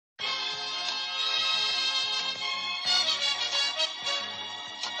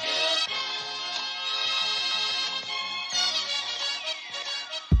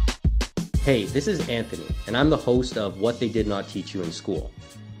Hey, this is Anthony, and I'm the host of What They Did Not Teach You in School,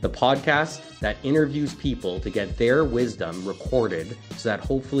 the podcast that interviews people to get their wisdom recorded so that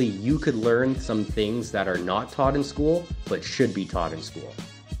hopefully you could learn some things that are not taught in school, but should be taught in school.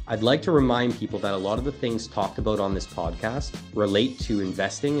 I'd like to remind people that a lot of the things talked about on this podcast relate to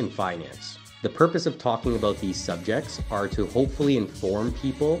investing and finance. The purpose of talking about these subjects are to hopefully inform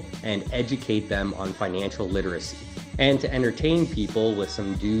people and educate them on financial literacy, and to entertain people with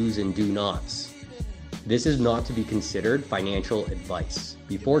some do's and do nots. This is not to be considered financial advice.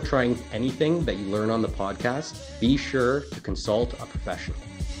 Before trying anything that you learn on the podcast, be sure to consult a professional.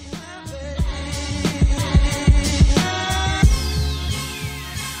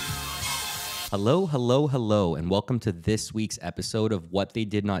 Hello, and welcome to this week's episode of What They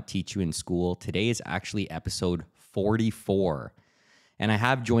Did Not Teach You in School. Today is actually episode 44, and I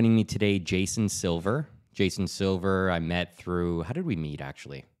have joining me today Jason Silver. Jason Silver, I met through, how did we meet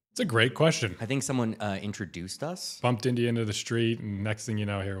actually? It's a great question. I think someone introduced us. Bumped into the street, and next thing you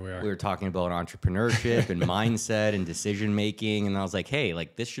know, here we are. We were talking about entrepreneurship and mindset and decision making, and I was like, hey,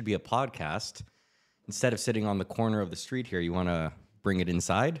 this should be a podcast. Instead of sitting on the corner of the street here, you want to bring it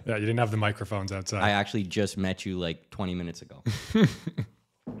inside? Yeah, you didn't have the microphones outside. I actually just met you 20 minutes ago.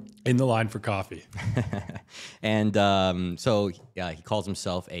 In the line for coffee. And so he calls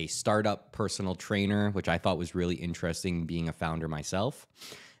himself a startup personal trainer, which I thought was really interesting, being a founder myself.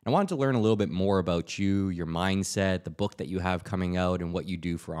 I wanted to learn a little bit more about you, your mindset, the book that you have coming out, and what you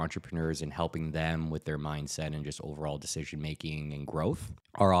do for entrepreneurs and helping them with their mindset and just overall decision making and growth.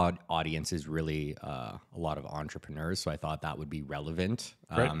 Our audience is really a lot of entrepreneurs, so I thought that would be relevant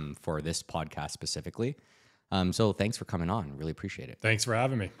for this podcast specifically. So thanks for coming on. Really appreciate it. Thanks for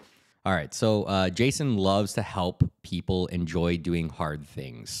having me. All right. So Jason loves to help people enjoy doing hard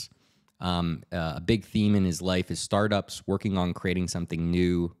things. A big theme in his life is startups, working on creating something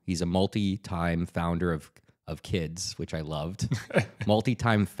new. He's a multi-time founder of kids, which I loved.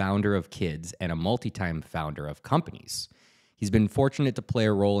 Multi-time founder of kids and a multi-time founder of companies. He's been fortunate to play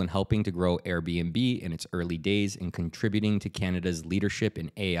a role in helping to grow Airbnb in its early days and contributing to Canada's leadership in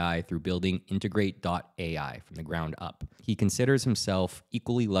AI through building integrate.ai from the ground up. He considers himself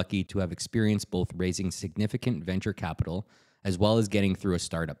equally lucky to have experienced both raising significant venture capital as well as getting through a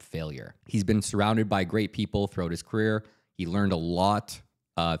startup failure. He's been surrounded by great people throughout his career. He learned a lot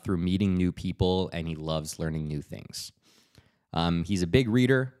through meeting new people, and he loves learning new things. He's a big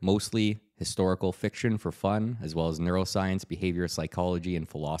reader, mostly historical fiction for fun, as well as neuroscience, behavioral psychology, and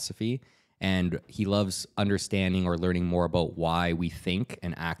philosophy. And he loves understanding or learning more about why we think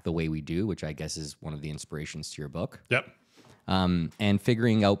and act the way we do, which I guess is one of the inspirations to your book. Yep. And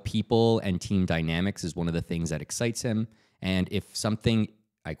figuring out people and team dynamics is one of the things that excites him. And if something,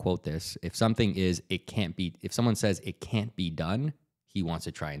 I quote this, if someone says it can't be done, he wants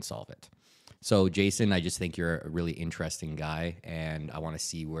to try and solve it. So Jason, I just think you're a really interesting guy, and I want to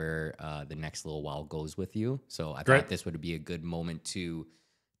see where the next little while goes with you. So I thought this would be a good moment to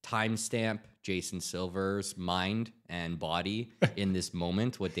timestamp Jason Silver's mind and body in this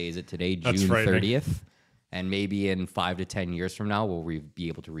moment. What day is it today? June 30th. And maybe in 5 to 10 years from now, we'll be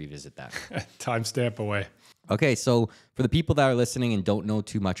able to revisit that. Timestamp away. Okay, so for the people that are listening and don't know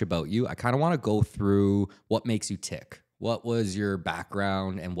too much about you, I kind of want to go through what makes you tick. What was your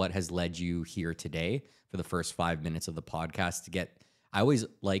background and what has led you here today for the first 5 minutes of the podcast I always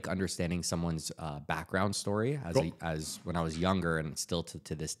like understanding someone's background story as when I was younger and still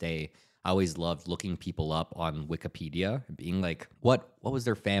to this day. I always loved looking people up on Wikipedia and being like, what was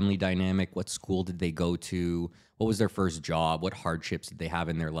their family dynamic? What school did they go to? What was their first job? What hardships did they have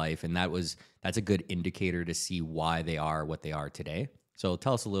in their life? And that's a good indicator to see why they are what they are today. So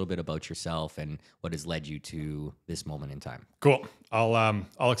tell us a little bit about yourself and what has led you to this moment in time. Cool.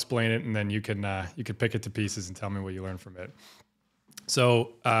 I'll explain it, and then you can pick it to pieces and tell me what you learned from it.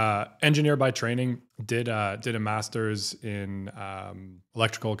 So, engineer by training, did a master's in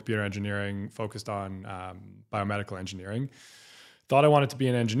electrical computer engineering, focused on biomedical engineering. Thought I wanted to be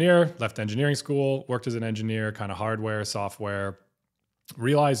an engineer, left engineering school, worked as an engineer, kind of hardware, software.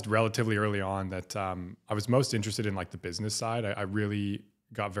 Realized relatively early on that I was most interested in the business side. I really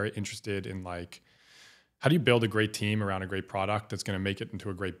got very interested in how do you build a great team around a great product that's going to make it into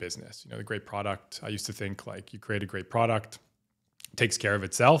a great business? The great product, I used to think you create a great product, takes care of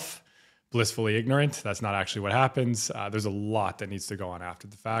itself, blissfully ignorant. That's not actually what happens. There's a lot that needs to go on after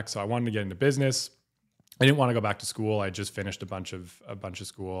the fact. So I wanted to get into business. I didn't want to go back to school. I just finished a bunch of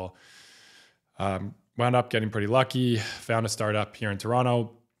school. Wound up getting pretty lucky. Found a startup here in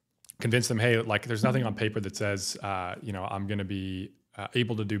Toronto. Convinced them, hey, there's nothing on paper that says, I'm going to be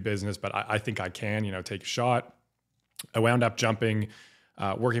able to do business, but I think I can, take a shot. I wound up jumping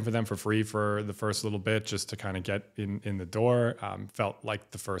working for them for free for the first little bit just to kind of get in the door. Felt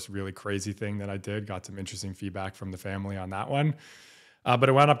like the first really crazy thing that I did. Got some interesting feedback from the family on that one. But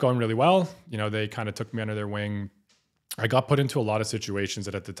it wound up going really well. They kind of took me under their wing. I got put into a lot of situations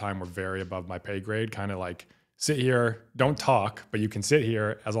that at the time were very above my pay grade, kind of like sit here, don't talk, but you can sit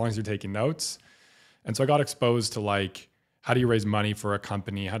here as long as you're taking notes. And so I got exposed to like, how do you raise money for a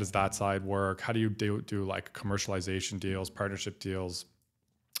company? How does that side work? How do you do like commercialization deals, partnership deals?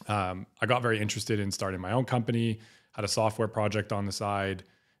 I got very interested in starting my own company, had a software project on the side.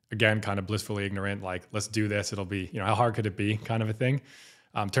 Again, kind of blissfully ignorant, like, let's do this. It'll be, how hard could it be kind of a thing.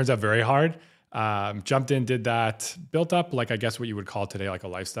 Turns out very hard. Jumped in, did that, built up like, I guess what you would call today, like a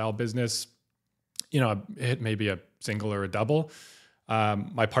lifestyle business. Hit maybe a single or a double.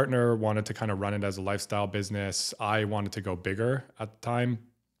 My partner wanted to kind of run it as a lifestyle business. I wanted to go bigger at the time.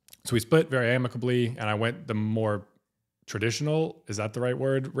 So we split very amicably, and I went the more traditional, is that the right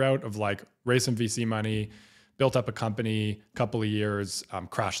word, route of like raise some VC money, built up a company, couple of years,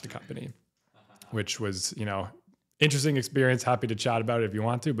 crashed the company, which was, interesting experience. Happy to chat about it if you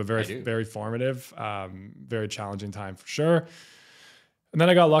want to, but very formative, very challenging time for sure. And then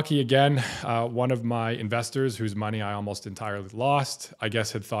I got lucky again. One of my investors whose money I almost entirely lost, I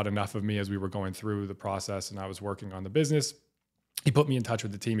guess had thought enough of me as we were going through the process and I was working on the business. He put me in touch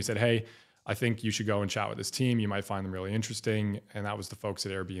with the team. He said, hey, I think you should go and chat with this team. You might find them really interesting. And that was the folks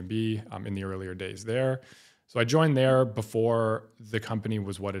at Airbnb in the earlier days there. So I joined there before the company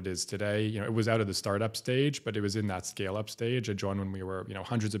was what it is today. It was out of the startup stage, but it was in that scale up stage. I joined when we were,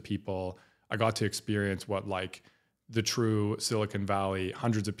 hundreds of people. I got to experience what like the true Silicon Valley,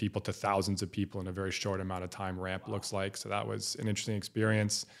 hundreds of people to thousands of people in a very short amount of time ramp looks like. So that was an interesting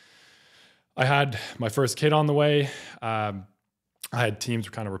experience. I had my first kid on the way. I had teams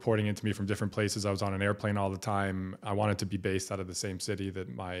kind of reporting into me from different places. I was on an airplane all the time. I wanted to be based out of the same city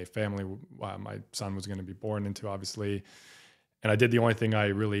that my family, my son was going to be born into, obviously. And I did the only thing I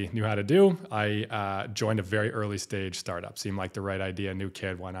really knew how to do. I joined a very early stage startup. Seemed like the right idea. New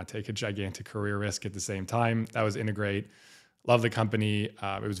kid, why not take a gigantic career risk at the same time? That was Integrate. Love the company.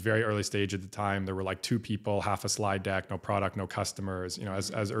 It was very early stage at the time. There were like 2 people, half a slide deck, no product, no customers,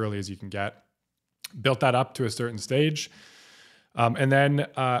 as early as you can get. Built that up to a certain stage. And then,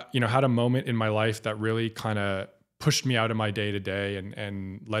 had a moment in my life that really kind of pushed me out of my day to day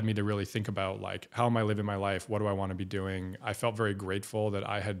and led me to really think about like, how am I living my life? What do I want to be doing? I felt very grateful that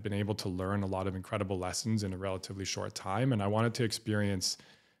I had been able to learn a lot of incredible lessons in a relatively short time. And I wanted to experience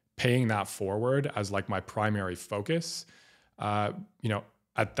paying that forward as like my primary focus, at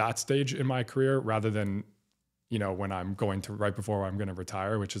that stage in my career, rather than, when I'm going to right before I'm going to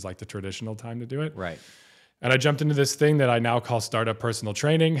retire, which is like the traditional time to do it. Right. And I jumped into this thing that I now call startup personal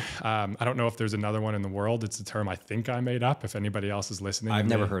training. I don't know if there's another one in the world. It's a term I think I made up. If anybody else is listening. I've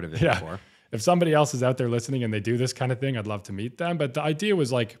never heard of it before. If somebody else is out there listening and they do this kind of thing, I'd love to meet them. But the idea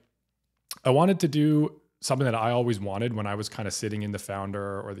was like, I wanted to do something that I always wanted when I was kind of sitting in the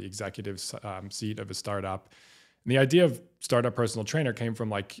founder or the executive seat of a startup. And the idea of startup personal trainer came from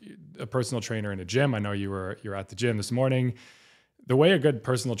like a personal trainer in a gym. I know you're at the gym this morning. The way a good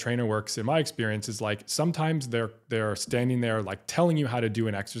personal trainer works, in my experience, is like sometimes they're standing there like telling you how to do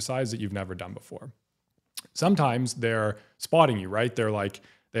an exercise that you've never done before. Sometimes they're spotting you, right? They're like,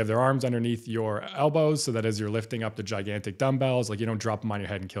 they have their arms underneath your elbows so that as you're lifting up the gigantic dumbbells, like you don't drop them on your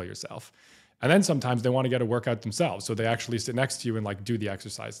head and kill yourself. And then sometimes they want to get a workout themselves. So they actually sit next to you and like do the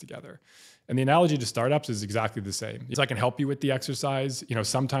exercise together. And the analogy to startups is exactly the same. So I can help you with the exercise.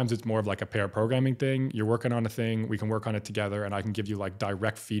 Sometimes it's more of like a pair programming thing. You're working on a thing, we can work on it together, and I can give you like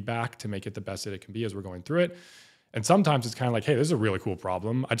direct feedback to make it the best that it can be as we're going through it. And sometimes it's kind of like, hey, this is a really cool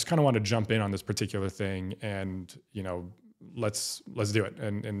problem. I just kind of want to jump in on this particular thing and, let's do it.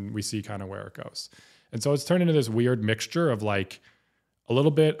 And we see kind of where it goes. And so it's turned into this weird mixture of like a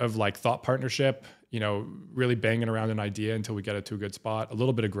little bit of like thought partnership, really banging around an idea until we get it to a good spot, a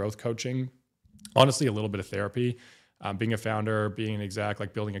little bit of growth coaching, honestly, a little bit of therapy. Being a founder, being an exec,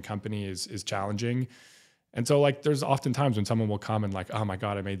 like building a company is challenging. And so like, there's often times when someone will come and like, oh my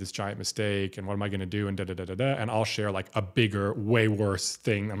God, I made this giant mistake and what am I going to do? And and I'll share like a bigger, way worse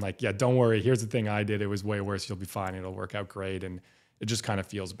thing. I'm like, yeah, don't worry. Here's the thing I did. It was way worse. You'll be fine. It'll work out great. And it just kind of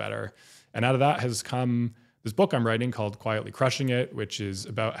feels better. And out of that has come this book I'm writing called Quietly Crushing It, which is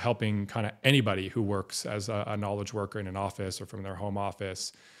about helping kind of anybody who works as a knowledge worker in an office or from their home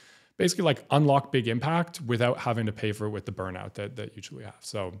office, basically like unlock big impact without having to pay for it with the burnout that usually have.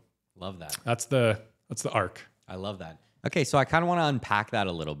 So love that. That's the arc. I love that. Okay, so I kind of want to unpack that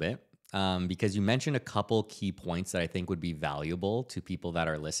a little bit because you mentioned a couple key points that I think would be valuable to people that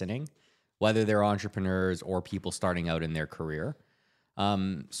are listening, whether they're entrepreneurs or people starting out in their career.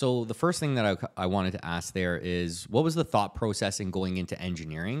 So the first thing that I wanted to ask there is, what was the thought process in going into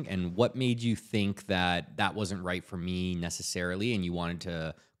engineering, and what made you think that that wasn't right for me necessarily, and you wanted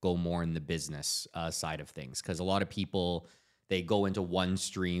to go more in the business side of things? Because a lot of people, they go into one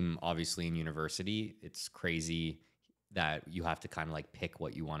stream, obviously in university. It's crazy that you have to kind of like pick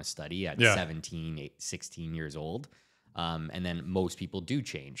what you want to study at Yeah. 17, 16 years old. And then most people do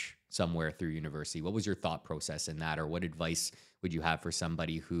change somewhere through university. What was your thought process in that, or what advice would you have for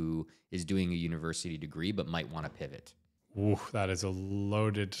somebody who is doing a university degree but might want to pivot? Ooh, that is a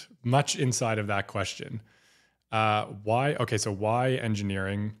loaded, much inside of that question. Why? Okay, so why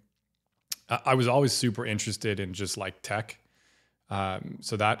engineering? I was always super interested in just like tech.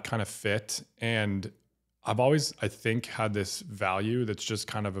 So that kind of fit. And I've always, I think, had this value that's just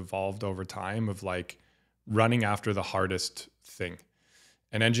kind of evolved over time of like running after the hardest thing.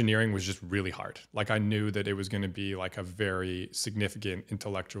 And engineering was just really hard. Like I knew that it was going to be like a very significant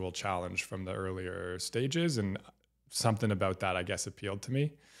intellectual challenge from the earlier stages. And something about that, I guess, appealed to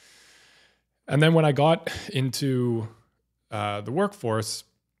me. And then when I got into the workforce,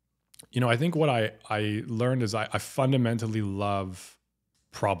 I think what I learned is I fundamentally love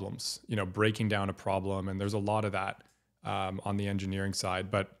problems, breaking down a problem. And there's a lot of that on the engineering side.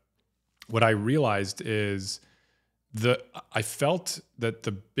 But what I realized is I felt that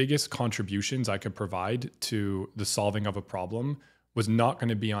the biggest contributions I could provide to the solving of a problem was not going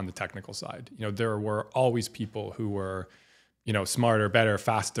to be on the technical side. There were always people who were, smarter, better,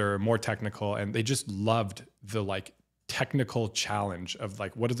 faster, more technical, and they just loved the like technical challenge of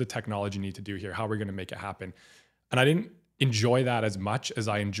like, what does the technology need to do here? How are we going to make it happen? And I didn't enjoy that as much as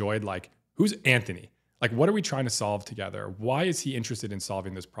I enjoyed like, who's Anthony? Like, what are we trying to solve together? Why is he interested in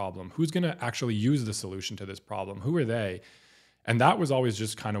solving this problem? Who's going to actually use the solution to this problem? Who are they? And that was always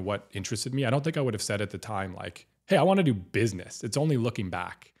just kind of what interested me. I don't think I would have said at the time, like, hey, I want to do business. It's only looking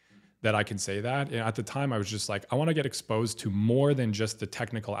back that I can say that. And at the time, I was just like, I want to get exposed to more than just the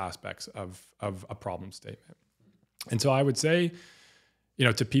technical aspects of a problem statement. And so I would say,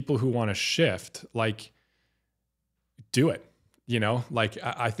 to people who want to shift, like, do it. Like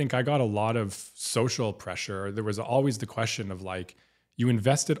I think I got a lot of social pressure. There was always the question of like, you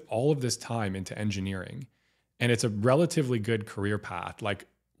invested all of this time into engineering and it's a relatively good career path. Like,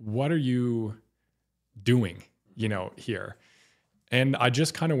 what are you doing, here? And I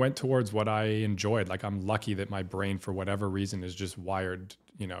just kind of went towards what I enjoyed. Like, I'm lucky that my brain, for whatever reason, is just wired,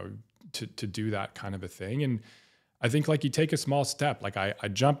 to do that kind of a thing. And I think like you take a small step. Like I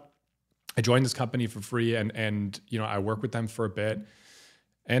joined this company for free and I worked with them for a bit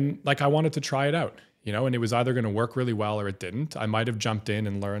and like I wanted to try it out, and it was either going to work really well or it didn't. I might have jumped in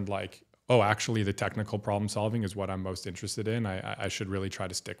and learned like, oh, actually the technical problem solving is what I'm most interested in. I should really try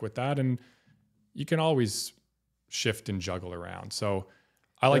to stick with that. And you can always shift and juggle around. So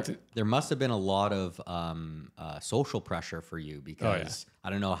there must have been a lot of social pressure for you because I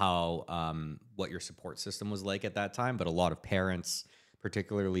don't know how what your support system was like at that time, but a lot of parents,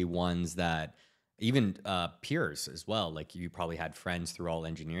 particularly ones that even peers as well. Like you probably had friends through all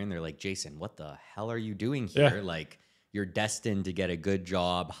engineering. They're like, Jason, what the hell are you doing here? Yeah. Like you're destined to get a good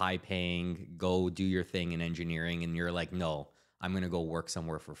job, high paying, go do your thing in engineering. And you're like, no, I'm going to go work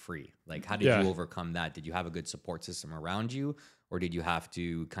somewhere for free. Like, how did you overcome that? Did you have a good support system around you or did you have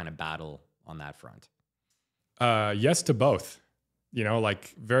to kind of battle on that front? Yes to both,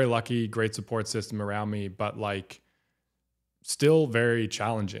 like very lucky, great support system around me, but like, still very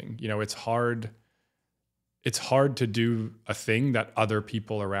challenging. It's hard to do a thing that other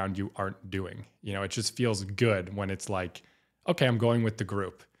people around you aren't doing. It just feels good when it's like, okay, I'm going with the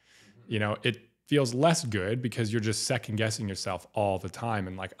group. It feels less good because you're just second guessing yourself all the time.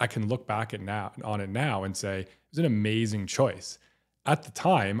 And like, I can look back on it now and say, it was an amazing choice. At the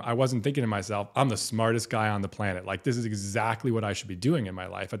time, I wasn't thinking to myself, I'm the smartest guy on the planet. Like, this is exactly what I should be doing in my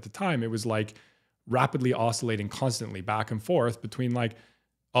life. At the time, it was like, rapidly oscillating constantly back and forth between like,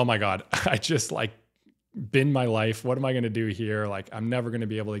 oh my God, I just like bin my life. What am I going to do here? Like, I'm never going to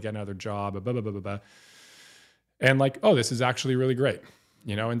be able to get another job, blah, blah, blah, blah, blah. And like, oh, this is actually really great.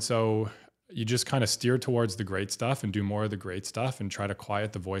 And so you just kind of steer towards the great stuff and do more of the great stuff and try to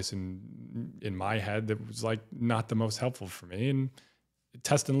quiet the voice in my head that was like not the most helpful for me, and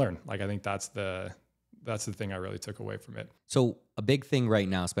test and learn. Like, I think that's the thing I really took away from it. So a big thing right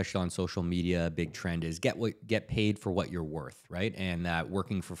now, especially on social media, a big trend is get paid for what you're worth, right? And that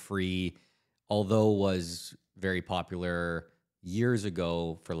working for free, although was very popular years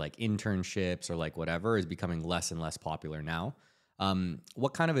ago for like internships or like whatever, is becoming less and less popular now.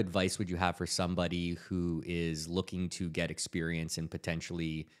 What kind of advice would you have for somebody who is looking to get experience and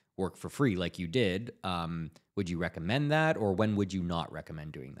potentially work for free like you did. Would you recommend that, or when would you not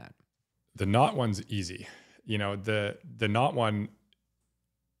recommend doing that? The not one's easy. The not one,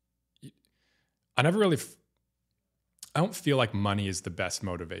 I never really, I don't feel like money is the best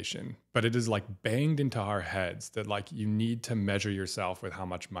motivation, but it is like banged into our heads that like you need to measure yourself with how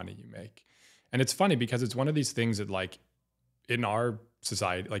much money you make. And it's funny because it's one of these things that like in our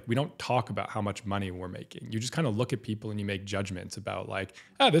society, like we don't talk about how much money we're making. You just kind of look at people and you make judgments about like,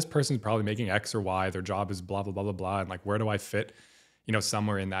 this person's probably making X or Y, their job is blah, blah, blah, blah, blah. And like, where do I fit,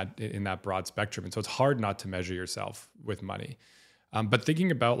 somewhere in that broad spectrum. And so it's hard not to measure yourself with money. But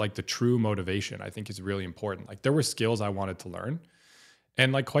thinking about like the true motivation, I think is really important. Like there were skills I wanted to learn.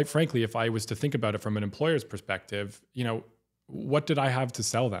 And like, quite frankly, if I was to think about it from an employer's perspective, what did I have to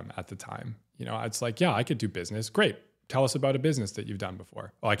sell them at the time? It's like, yeah, I could do business. Great. Tell us about a business that you've done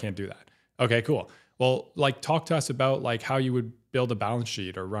before. Oh, I can't do that. Okay, cool. Well, like talk to us about like how you would build a balance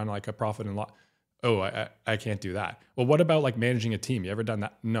sheet or run like a profit and loss. Oh, I can't do that. Well, what about like managing a team? You ever done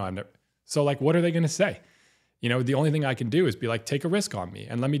that? No, I've never. So like, what are they going to say? The only thing I can do is be like, take a risk on me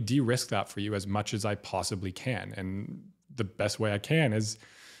and let me de-risk that for you as much as I possibly can. And the best way I can is,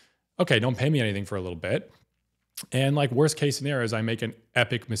 okay, don't pay me anything for a little bit. And like worst case scenario is I make an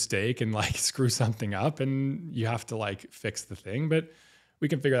epic mistake and like screw something up and you have to like fix the thing, but we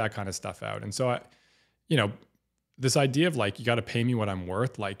can figure that kind of stuff out. And so this idea of like, you got to pay me what I'm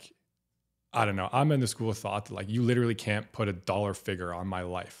worth. Like, I don't know. I'm in the school of thought that like, you literally can't put a dollar figure on my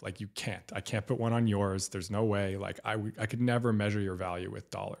life. Like I can't put one on yours. There's no way. Like I could never measure your value with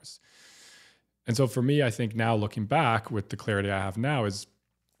dollars. And so for me, I think now looking back with the clarity I have now is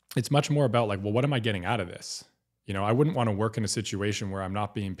it's much more about like, well, what am I getting out of this? I wouldn't want to work in a situation where I'm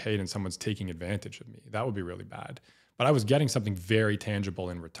not being paid and someone's taking advantage of me. That would be really bad. But I was getting something very tangible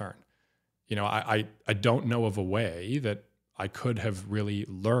in return. I don't know of a way that I could have really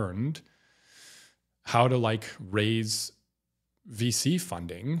learned how to like raise VC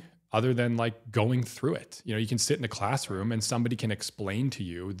funding other than like going through it. You can sit in a classroom and somebody can explain to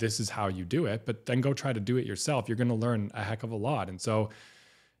you, this is how you do it, but then go try to do it yourself. You're going to learn a heck of a lot. And so,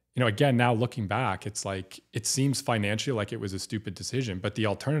 again, now looking back, it's like, it seems financially like it was a stupid decision, but the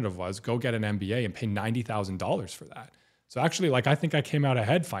alternative was go get an MBA and pay $90,000 for that. So actually, like, I think I came out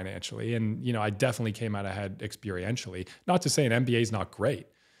ahead financially and, I definitely came out ahead experientially. Not to say an MBA is not great.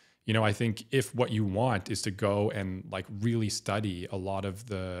 I think if what you want is to go and like really study a lot of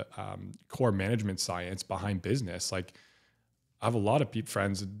the core management science behind business, like I have a lot of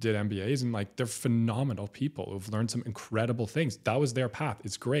friends that did MBAs and like they're phenomenal people who've learned some incredible things. That was their path.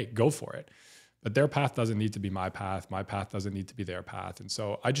 It's great. Go for it. But their path doesn't need to be my path. My path doesn't need to be their path. And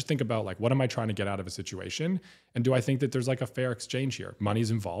so I just think about like, what am I trying to get out of a situation? And do I think that there's like a fair exchange here?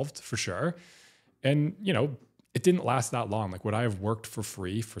 Money's involved for sure. And, it didn't last that long. Like, would I have worked for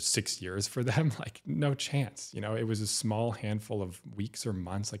free for 6 years for them? Like, no chance. It was a small handful of weeks or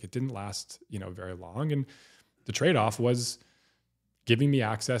months. Like, it didn't last, very long. And the trade-off was giving me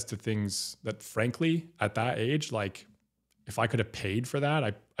access to things that, frankly, at that age, like, if I could have paid for that,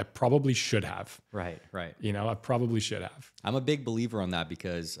 I probably should have. Right. I probably should have. I'm a big believer on that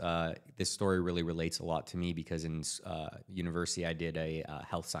because this story really relates a lot to me because in university, I did a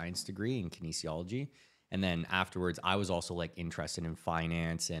health science degree in kinesiology. And then afterwards, I was also like interested in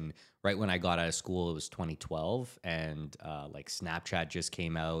finance. And right when I got out of school, it was 2012. And like Snapchat just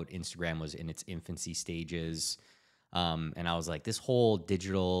came out. Instagram was in its infancy stages. And I was like, this whole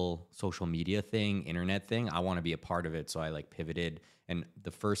digital social media thing, internet thing, I want to be a part of it. So I like pivoted. And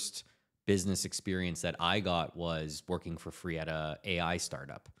the first business experience that I got was working for free at a AI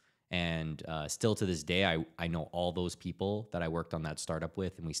startup. And still to this day, I know all those people that I worked on that startup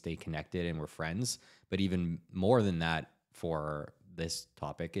with, and we stay connected and we're friends. But even more than that for this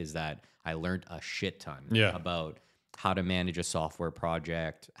topic is that I learned a shit ton about how to manage a software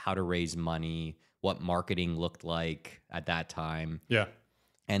project, how to raise money, what marketing looked like at that time. Yeah.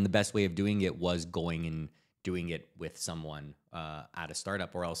 And the best way of doing it was going and doing it with someone at a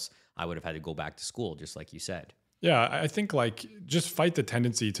startup, or else I would have had to go back to school, just like you said. Yeah, I think like just fight the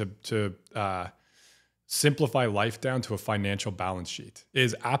tendency to simplify life down to a financial balance sheet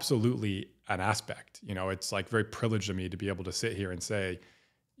is absolutely an aspect. It's like very privileged of me to be able to sit here and say,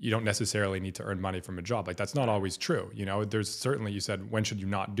 you don't necessarily need to earn money from a job. Like that's not always true. There's certainly, you said, when should you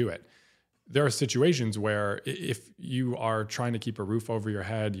not do it? There are situations where if you are trying to keep a roof over your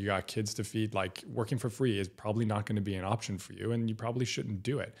head, you got kids to feed, like working for free is probably not going to be an option for you and you probably shouldn't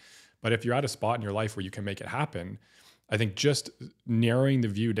do it. But if you're at a spot in your life where you can make it happen, I think just narrowing the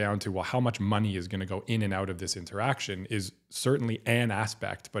view down to, well, how much money is going to go in and out of this interaction is certainly an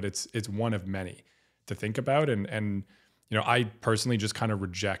aspect, but it's one of many to think about. And I personally just kind of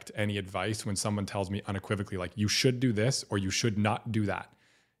reject any advice when someone tells me unequivocally, like, you should do this or you should not do that.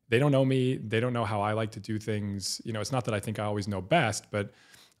 They don't know me. They don't know how I like to do things. It's not that I think I always know best, but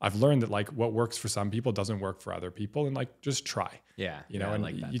I've learned that like what works for some people doesn't work for other people, and like just try. Yeah. And I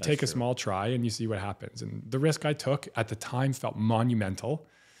like that. you take a small try and you see what happens. And the risk I took at the time felt monumental.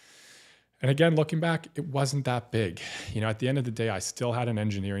 And again, looking back, it wasn't that big. At the end of the day, I still had an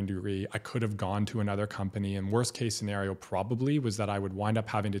engineering degree. I could have gone to another company. And worst case scenario probably was that I would wind up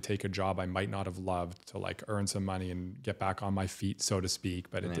having to take a job I might not have loved to like earn some money and get back on my feet, so to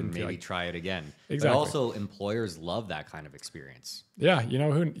speak. But it didn't feel maybe like, try it again. Exactly. But also employers love that kind of experience. Yeah.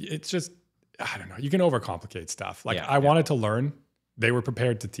 It's just, I don't know. You can overcomplicate stuff. Like I wanted to learn. They were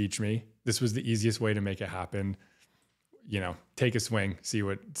prepared to teach me. This was the easiest way to make it happen. Take a swing, see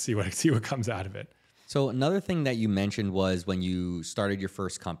what comes out of it. So another thing that you mentioned was when you started your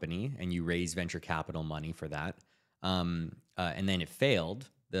first company and you raised venture capital money for that, and then it failed.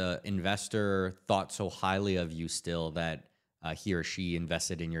 The investor thought so highly of you still that he or she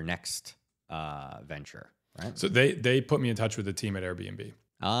invested in your next venture, right? So they put me in touch with the team at Airbnb.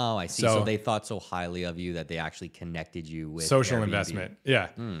 Oh, I see. So they thought so highly of you that they actually connected you with social Airbnb. investment. Yeah.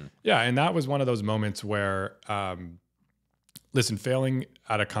 Yeah. And that was one of those moments where, listen, failing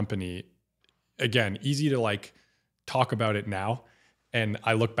at a company, again, easy to like talk about it now. And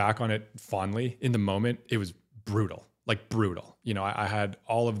I look back on it fondly. In the moment, it was brutal, like brutal. I had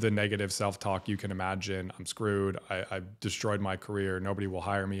all of the negative self-talk you can imagine. I'm screwed. I've destroyed my career. Nobody will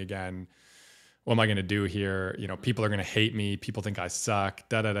hire me again. What am I going to do here? People are going to hate me. People think I suck.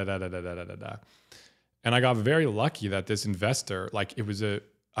 Da da da da da da da da da. And I got very lucky that this investor, like, it was an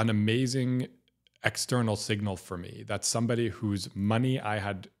amazing external signal for me that somebody whose money I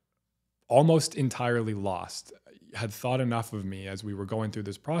had almost entirely lost had thought enough of me as we were going through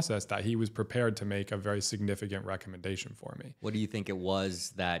this process that he was prepared to make a very significant recommendation for me. What do you think it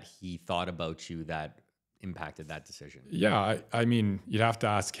was that he thought about you that impacted that decision? Yeah, I mean, you'd have to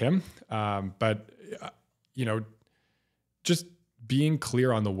ask him. But just being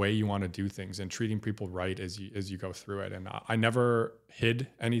clear on the way you want to do things and treating people right as you go through it. And I never hid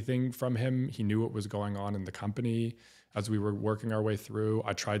anything from him. He knew what was going on in the company as we were working our way through.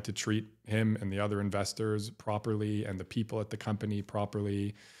 I tried to treat him and the other investors properly and the people at the company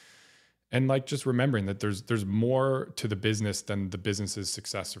properly. And like just remembering that there's more to the business than the business's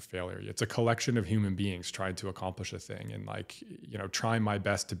success or failure. It's a collection of human beings trying to accomplish a thing, and like, trying my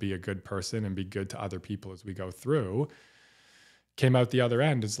best to be a good person and be good to other people as we go through. Came out the other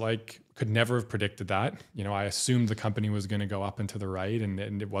end is like, could never have predicted that. I assumed the company was going to go up and to the right and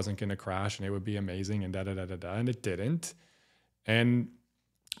it wasn't going to crash and it would be amazing and and it didn't. And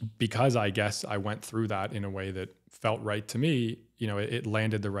because I guess I went through that in a way that felt right to me, it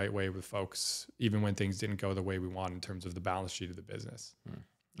landed the right way with folks, even when things didn't go the way we want in terms of the balance sheet of the business.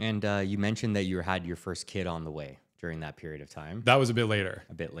 And you mentioned that you had your first kid on the way during that period of time. That was a bit later.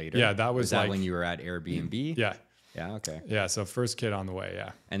 A bit later? Yeah, that was that like, when you were at Airbnb? Yeah. Yeah, okay. Yeah, so first kid on the way,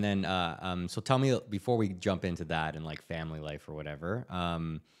 yeah. And then, so tell me, before we jump into that and like family life or whatever,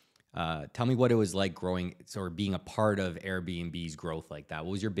 tell me what it was like growing or being a part of Airbnb's growth like that.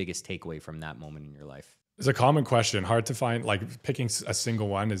 What was your biggest takeaway from that moment in your life? It's a common question, hard to find. Like picking a single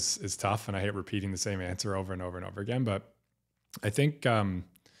one is tough, and I hate repeating the same answer over and over and over again. But I think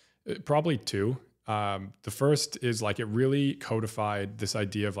probably two. The first is like it really codified this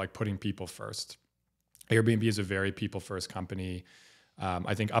idea of like putting people first. Airbnb is a very people-first company.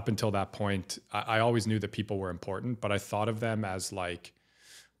 I think up until that point, I always knew that people were important, but I thought of them as like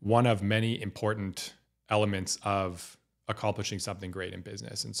one of many important elements of accomplishing something great in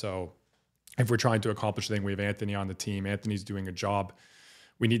business. And so if we're trying to accomplish a thing, we have Anthony on the team. Anthony's doing a job.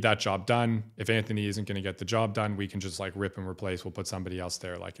 We need that job done. If Anthony isn't going to get the job done, we can just like rip and replace. We'll put somebody else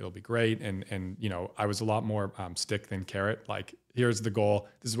there. Like it'll be great. And I was a lot more stick than carrot. Like, here's the goal.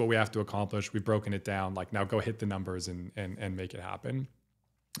 This is what we have to accomplish. We've broken it down. Like, now go hit the numbers and make it happen.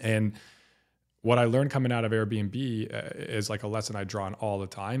 And what I learned coming out of Airbnb is like a lesson I draw on all the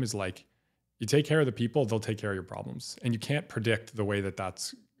time is like, you take care of the people, they'll take care of your problems. And you can't predict the way that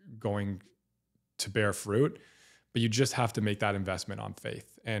that's going to bear fruit, but you just have to make that investment on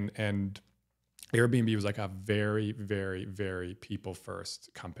faith. And Airbnb was like a very, very, very people first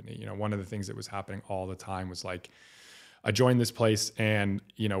company. One of the things that was happening all the time was like, I joined this place and,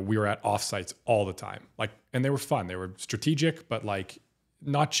 we were at offsites all the time. Like, and they were fun. They were strategic, but like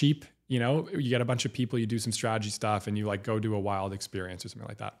not cheap. You get a bunch of people, you do some strategy stuff and you like go do a wild experience or something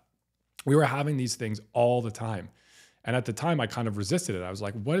like that. We were having these things all the time. And at the time I kind of resisted it. I was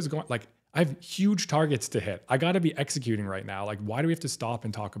like, what is going, like, I have huge targets to hit. I got to be executing right now. Like, why do we have to stop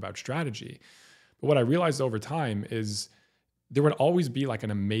and talk about strategy? But what I realized over time is there would always be like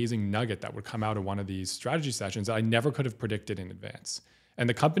an amazing nugget that would come out of one of these strategy sessions that I never could have predicted in advance. And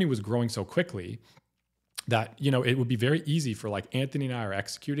the company was growing so quickly that, it would be very easy for like Anthony and I are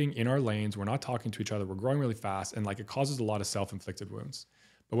executing in our lanes. We're not talking to each other. We're growing really fast. And like, it causes a lot of self-inflicted wounds.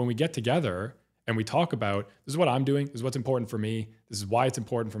 But when we get together and we talk about, this is what I'm doing, this is what's important for me, this is why it's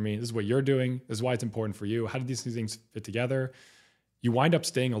important for me, this is what you're doing, this is why it's important for you, how do these things fit together? You wind up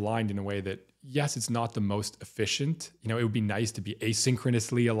staying aligned in a way that, yes, it's not the most efficient. It would be nice to be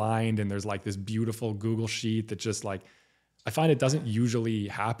asynchronously aligned. And there's like this beautiful Google sheet that just like, I find it doesn't usually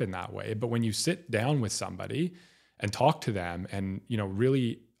happen that way. But when you sit down with somebody and talk to them and,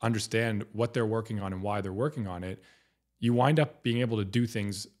 really understand what they're working on and why they're working on it, you wind up being able to do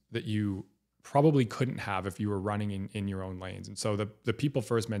things that you probably couldn't have if you were running in your own lanes. And so the people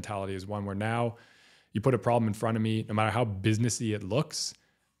first mentality is one where now you put a problem in front of me, no matter how businessy it looks,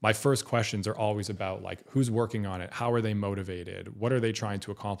 my first questions are always about like, who's working on it? How are they motivated? What are they trying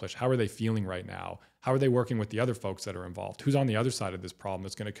to accomplish? How are they feeling right now? How are they working with the other folks that are involved? Who's on the other side of this problem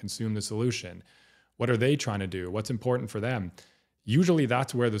that's going to consume the solution? What are they trying to do? What's important for them? Usually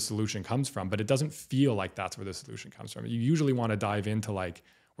that's where the solution comes from, but it doesn't feel like that's where the solution comes from. You usually want to dive into like,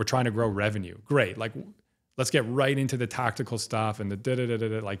 we're trying to grow revenue. Great. Like, let's get right into the tactical stuff and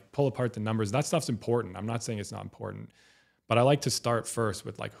the like pull apart the numbers. That stuff's important. I'm not saying it's not important. But I like to start first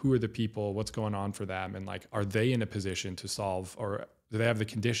with like, who are the people, what's going on for them? And like, are they in a position to solve, or do they have the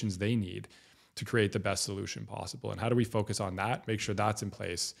conditions they need to create the best solution possible? And how do we focus on that? Make sure that's in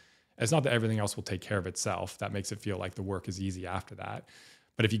place. It's not that everything else will take care of itself. That makes it feel like the work is easy after that.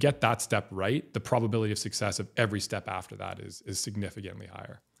 But if you get that step right, the probability of success of every step after that is significantly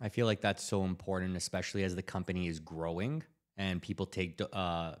higher. I feel like that's so important, especially as the company is growing. And people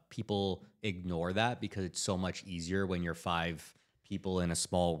ignore that because it's so much easier when you're 5 people in a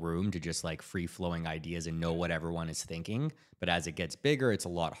small room to just like free flowing ideas and know what everyone is thinking. But as it gets bigger, it's a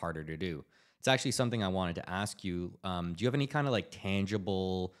lot harder to do. It's actually something I wanted to ask you. Do you have any kind of like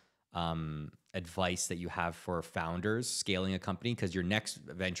tangible advice that you have for founders scaling a company? Because your next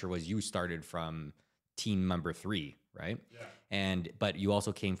venture was you started from team member 3, right? Yeah. But you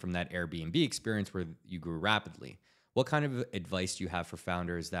also came from that Airbnb experience where you grew rapidly. What kind of advice do you have for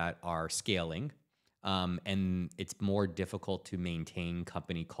founders that are scaling and it's more difficult to maintain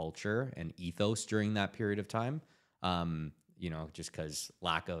company culture and ethos during that period of time? Just because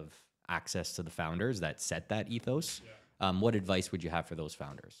lack of access to the founders that set that ethos. Yeah. What advice would you have for those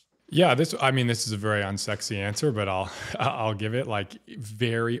founders? Yeah, this is a very unsexy answer, but I'll give it. Like,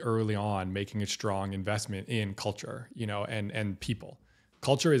 very early on, making a strong investment in culture, and people.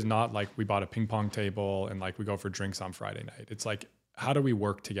 Culture is not like we bought a ping pong table and like we go for drinks on Friday night. It's like, how do we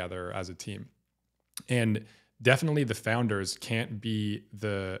work together as a team? And definitely the founders can't be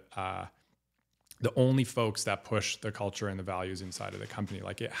the only folks that push the culture and the values inside of the company.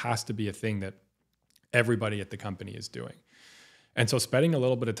 Like, it has to be a thing that everybody at the company is doing. And so spending a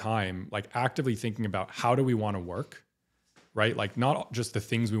little bit of time, like actively thinking about how do we want to work, right? Like, not just the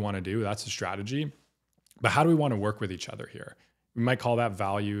things we want to do, that's a strategy, but how do we want to work with each other here? We might call that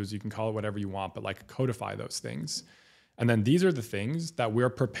values. You can call it whatever you want, but like codify those things. And then these are the things that we're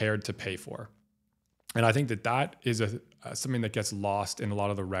prepared to pay for. And I think that is something that gets lost in a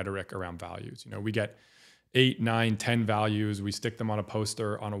lot of the rhetoric around values. We get 8, 9, 10 values. We stick them on a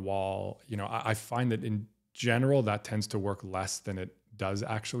poster on a wall. I find that in general, that tends to work less than it does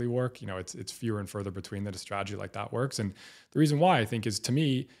actually work. It's fewer and further between that a strategy like that works. And the reason why, I think, is, to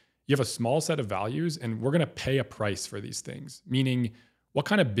me, you have a small set of values and we're going to pay a price for these things. Meaning, what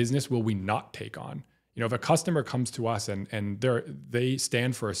kind of business will we not take on? If a customer comes to us and they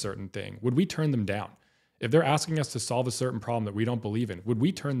stand for a certain thing, would we turn them down? If they're asking us to solve a certain problem that we don't believe in, would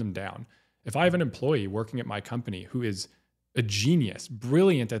we turn them down? If I have an employee working at my company who is a genius,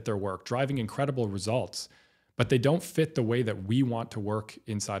 brilliant at their work, driving incredible results, but they don't fit the way that we want to work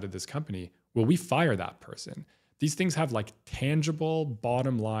inside of this company, will we fire that person? These things have like tangible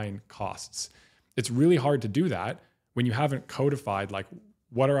bottom line costs. It's really hard to do that when you haven't codified like,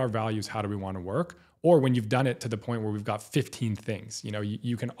 what are our values? How do we want to work? Or when you've done it to the point where we've got 15 things.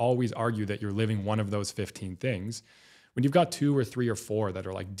 You can always argue that you're living one of those 15 things. When you've got 2 or 3 or 4 that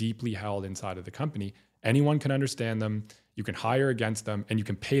are like deeply held inside of the company, anyone can understand them. You can hire against them and you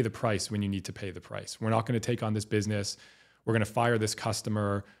can pay the price when you need to pay the price. We're not going to take on this business. We're going to fire this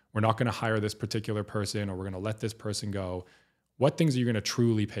customer. We're not going to hire this particular person, or we're going to let this person go. What things are you going to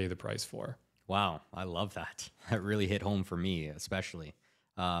truly pay the price for? Wow, I love that. That really hit home for me, especially.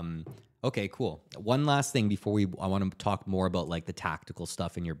 Okay, cool. One last thing before I want to talk more about like the tactical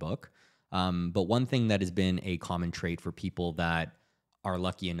stuff in your book. But one thing that has been a common trait for people that are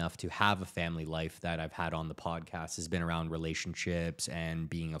lucky enough to have a family life that I've had on the podcast has been around relationships and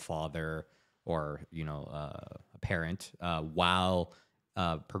being a father or, a parent while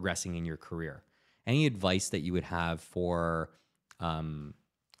progressing in your career. Any advice that you would have for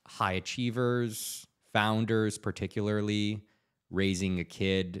high achievers, founders, particularly raising a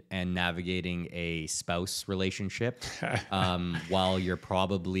kid and navigating a spouse relationship while you're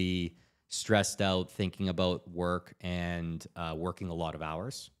probably stressed out, thinking about work and working a lot of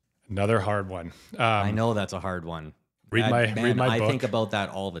hours? Another hard one. I know that's a hard one. Read my book. I think about that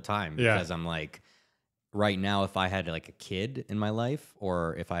all the time Yeah. because I'm like, right now, if I had like a kid in my life,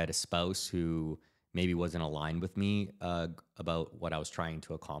 or if I had a spouse who maybe wasn't aligned with me about what I was trying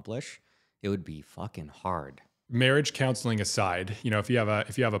to accomplish, it would be fucking hard. Marriage counseling aside, if you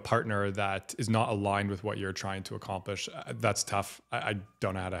have a partner that is not aligned with what you're trying to accomplish, that's tough. I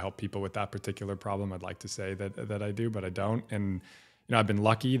don't know how to help people with that particular problem. I'd like to say that I do, but I don't. And I've been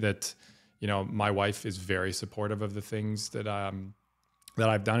lucky that my wife is very supportive of the things that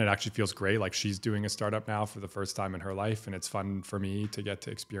I've done. It actually feels great. Like, she's doing a startup now for the first time in her life, and it's fun for me to get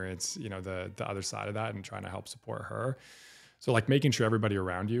to experience the other side of that and trying to help support her. So like, making sure everybody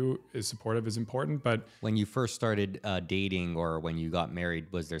around you is supportive is important. But when you first started dating, or when you got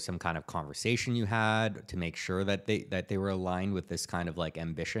married, was there some kind of conversation you had to make sure that they were aligned with this kind of like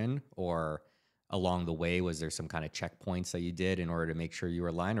ambition? Or along the way, was there some kind of checkpoints that you did in order to make sure you were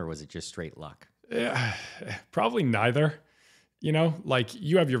aligned, or was it just straight luck? Probably neither. Like,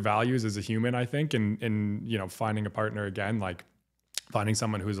 you have your values as a human, I think, and finding a partner, again, like finding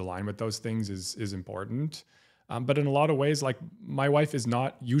someone who's aligned with those things is important. But in a lot of ways, like, my wife is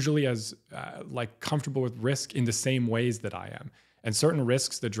not usually as like comfortable with risk in the same ways that I am. And certain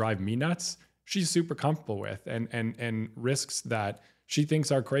risks that drive me nuts, she's super comfortable with, and risks that she thinks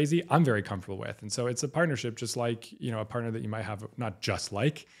are crazy, I'm very comfortable with. And so it's a partnership, just like, a partner that you might have, not just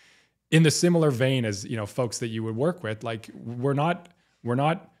like, in the similar vein as, folks that you would work with. Like, we're not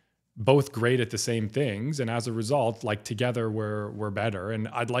both great at the same things. And as a result, like, together we're better. And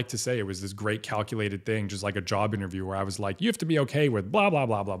I'd like to say it was this great calculated thing, just like a job interview where I was like, you have to be okay with blah, blah,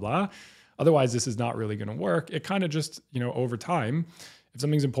 blah, blah, blah. Otherwise, this is not really going to work. It kind of just, over time, if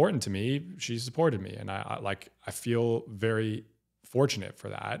something's important to me, she supported me. And I feel very fortunate for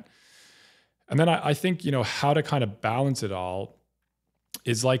that. And then I think, how to kind of balance it all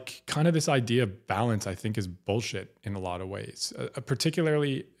is like, kind of this idea of balance, I think, is bullshit in a lot of ways.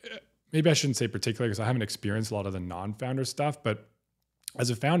 Particularly, maybe I shouldn't say particularly because I haven't experienced a lot of the non-founder stuff, but as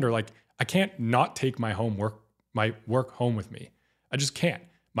a founder, like, I can't not take my work home with me. I just can't.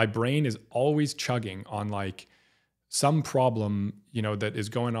 My brain is always chugging on like some problem, that is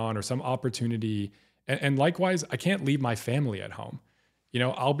going on, or some opportunity. And likewise, I can't leave my family at home.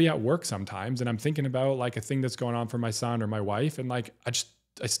 I'll be at work sometimes and I'm thinking about like a thing that's going on for my son or my wife. And like,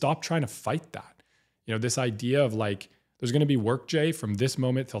 I stopped trying to fight that. This idea of like, there's going to be work Jay from this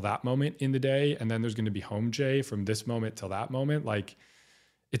moment till that moment in the day. And then there's going to be home Jay from this moment till that moment. Like,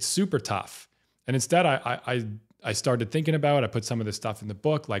 it's super tough. And instead I started thinking about, I put some of this stuff in the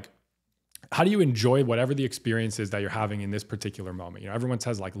book, like, how do you enjoy whatever the experience is that you're having in this particular moment? Everyone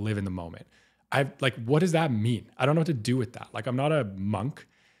says like, live in the moment. What does that mean? I don't know what to do with that. Like, I'm not a monk.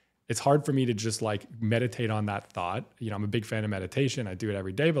 It's hard for me to just like meditate on that thought. I'm a big fan of meditation. I do it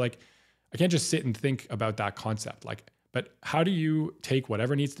every day, but like, I can't just sit and think about that concept. Like, but how do you take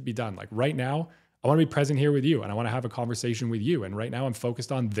whatever needs to be done? Like, right now, I want to be present here with you and I want to have a conversation with you. And right now I'm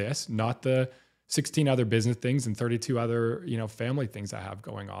focused on this, not the 16 other business things and 32 other, family things I have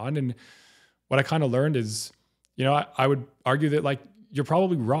going on. And what I kind of learned is, I would argue that like, you're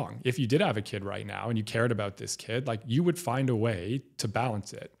probably wrong. If you did have a kid right now and you cared about this kid, like, you would find a way to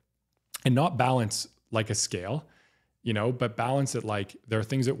balance it, and not balance like a scale, but balance it like, there are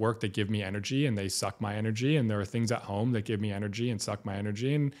things at work that give me energy and they suck my energy. And there are things at home that give me energy and suck my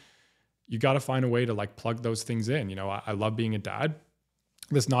energy. And you got to find a way to like plug those things in. I love being a dad.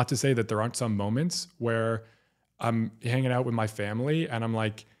 That's not to say that there aren't some moments where I'm hanging out with my family and I'm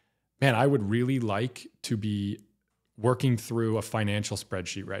like, man, I would really like to be working through a financial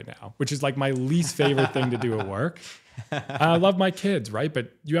spreadsheet right now, which is like my least favorite thing to do at work. I love my kids, right?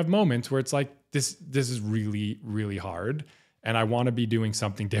 But you have moments where it's like, this is really, really hard. And I want to be doing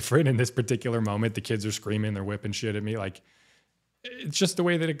something different in this particular moment. The kids are screaming, they're whipping shit at me. Like, it's just the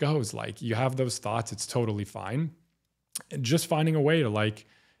way that it goes. Like, you have those thoughts, it's totally fine. And just finding a way to like,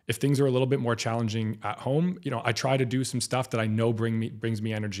 if things are a little bit more challenging at home, I try to do some stuff that I know brings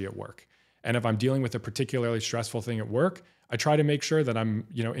me energy at work. And if I'm dealing with a particularly stressful thing at work, I try to make sure that I'm,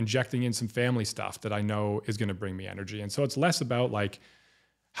 injecting in some family stuff that I know is going to bring me energy. And so it's less about like,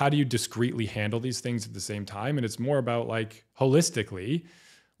 how do you discreetly handle these things at the same time? And it's more about like holistically,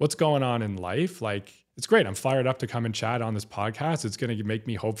 what's going on in life? Like, it's great. I'm fired up to come and chat on this podcast. It's going to make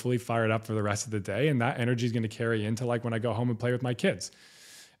me hopefully fired up for the rest of the day. And that energy is going to carry into like when I go home and play with my kids.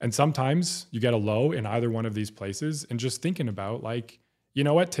 And sometimes you get a low in either one of these places, and just thinking about like, you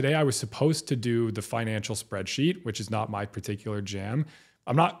know what, today I was supposed to do the financial spreadsheet, which is not my particular jam.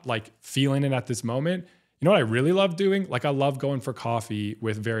 I'm not like feeling it at this moment. You know what I really love doing? Like I love going for coffee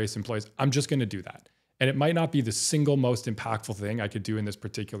with various employees. I'm just going to do that. And it might not be the single most impactful thing I could do in this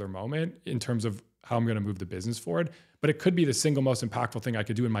particular moment in terms of how I'm going to move the business forward, but it could be the single most impactful thing I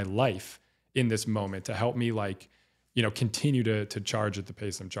could do in my life in this moment to help me like, you know, continue to charge at the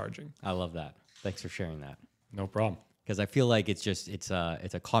pace I'm charging. I love that. Thanks for sharing that. No problem. Because I feel like it's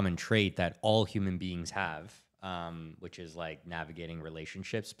a common trait that all human beings have, which is like navigating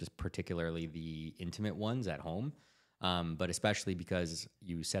relationships, particularly the intimate ones at home. But especially because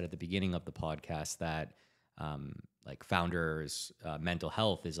you said at the beginning of the podcast that like founders' mental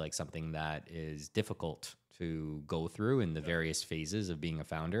health is like something that is difficult to go through in the various phases of being a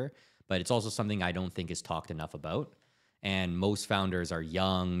founder. But it's also something I don't think is talked enough about. And most founders are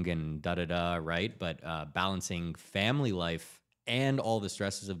young and da-da-da, right? But balancing family life and all the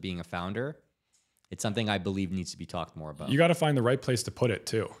stresses of being a founder, it's something I believe needs to be talked more about. You got to find the right place to put it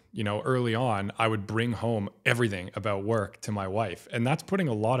too. You know, early on, I would bring home everything about work to my wife, and that's putting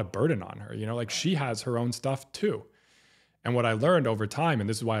a lot of burden on her. You know, like she has her own stuff too. And what I learned over time, and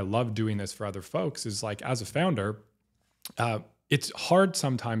this is why I love doing this for other folks, is like as a founder, it's hard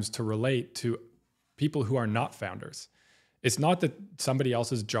sometimes to relate to people who are not founders. It's not that somebody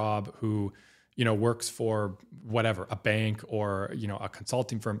else's job who, you know, works for whatever, a bank or, you know, a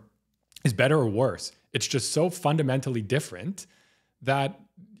consulting firm is better or worse. It's just so fundamentally different that,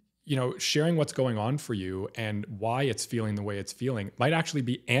 you know, sharing what's going on for you and why it's feeling the way it's feeling might actually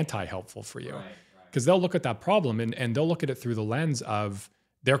be anti-helpful for you. Because they'll look at that problem and they'll look at it through the lens of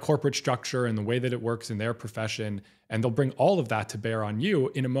their corporate structure and the way that it works in their profession. And they'll bring all of that to bear on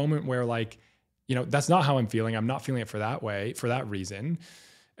you in a moment where like, you know, that's not how I'm feeling. I'm not feeling it for that way, for that reason.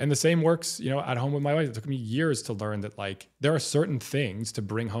 And the same works, you know, at home with my wife. It took me years to learn that like there are certain things to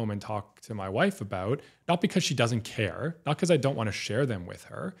bring home and talk to my wife about, not because she doesn't care, not because I don't want to share them with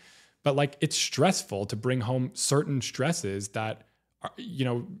her, but like it's stressful to bring home certain stresses that are, you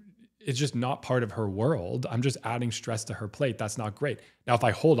know, it's just not part of her world. I'm just adding stress to her plate. That's not great. Now, if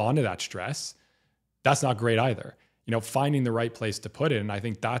I hold on to that stress, that's not great either. You know, finding the right place to put it. And I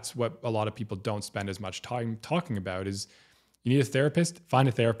think that's what a lot of people don't spend as much time talking about is you need a therapist, find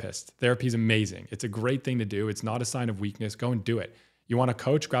a therapist. Therapy is amazing. It's a great thing to do. It's not a sign of weakness. Go and do it. You want a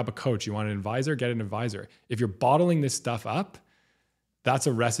coach, grab a coach. You want an advisor, get an advisor. If you're bottling this stuff up, that's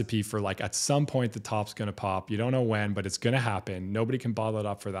a recipe for like at some point the top's going to pop. You don't know when, but it's going to happen. Nobody can bottle it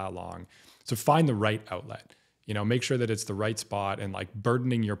up for that long. So find the right outlet. You know, make sure that it's the right spot, and like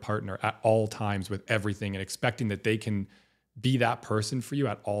burdening your partner at all times with everything and expecting that they can be that person for you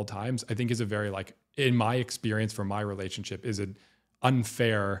at all times, I think is a very like, in my experience for my relationship, is an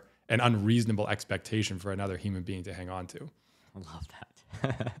unfair and unreasonable expectation for another human being to hang on to. I love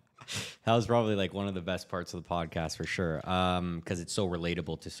that. That was probably like one of the best parts of the podcast for sure, because it's so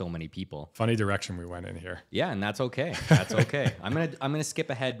relatable to so many people. Funny direction we went in here. Yeah, and that's okay. That's okay. I'm gonna skip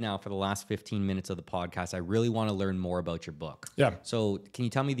ahead now for the last 15 minutes of the podcast. I really want to learn more about your book. Yeah. So can you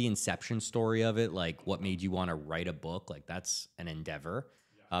tell me the inception story of it? Like what made you want to write a book? Like that's an endeavor.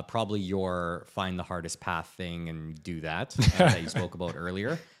 Probably your find the hardest path thing and do that that you spoke about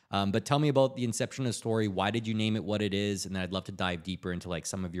earlier. But tell me about the inception of the story. Why did you name it what it is? And then I'd love to dive deeper into like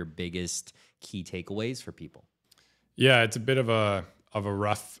some of your biggest key takeaways for people. Yeah, it's a bit of a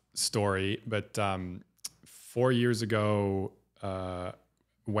rough story, but 4 years ago,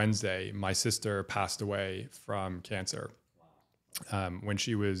 Wednesday, my sister passed away from cancer when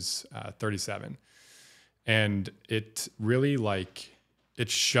she was 37. And it really it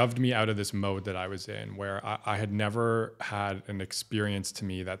shoved me out of this mode that I was in where I had never had an experience to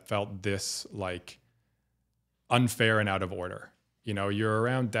me that felt this like unfair and out of order. You know, you're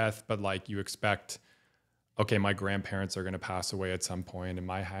around death, but like you expect, okay, my grandparents are going to pass away at some point, and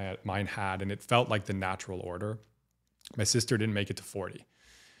mine had, and it felt like the natural order. My sister didn't make it to 40.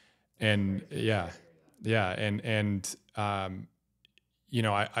 And yeah. And you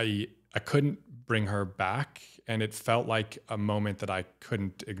know, I couldn't bring her back, and it felt like a moment that I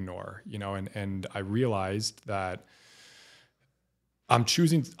couldn't ignore, you know, and I realized that I'm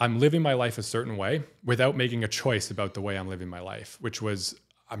living my life a certain way without making a choice about the way I'm living my life, which was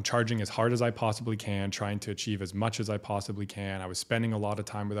I'm charging as hard as I possibly can, trying to achieve as much as I possibly can. I was spending a lot of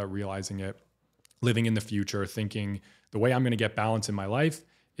time without realizing it, living in the future, thinking the way I'm going to get balance in my life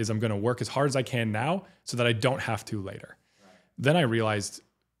is I'm going to work as hard as I can now so that I don't have to later. Right. Then I realized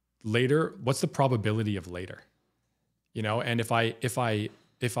later, what's the probability of later? You know, and if I,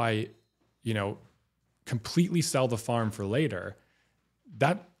 you know, completely sell the farm for later,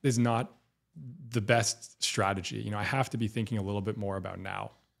 that is not the best strategy. You know, I have to be thinking a little bit more about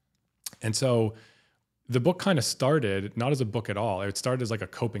now. And so the book kind of started not as a book at all. It started as like a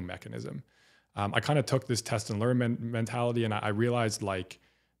coping mechanism. I kind of took this test and learn mentality, and I realized, like,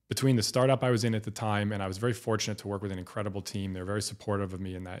 between the startup I was in at the time, and I was very fortunate to work with an incredible team. They're very supportive of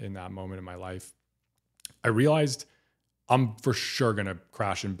me in that moment in my life. I realized I'm for sure going to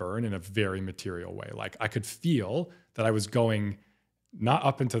crash and burn in a very material way. Like, I could feel that I was going not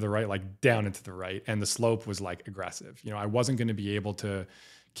up and to the right, like down and to the right. And the slope was like aggressive. You know, I wasn't going to be able to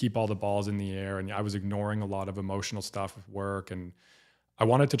keep all the balls in the air. And I was ignoring a lot of emotional stuff with work. And I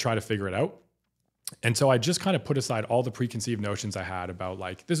wanted to try to figure it out. And so I just kind of put aside all the preconceived notions I had about,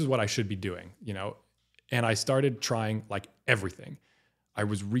 like, this is what I should be doing, you know? And I started trying like everything. I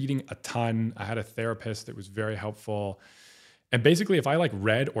was reading a ton. I had a therapist that was very helpful. And basically, if I like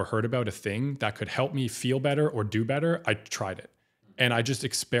read or heard about a thing that could help me feel better or do better, I tried it. And I just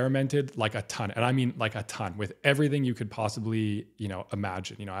experimented like a ton. And I mean like a ton with everything you could possibly, you know,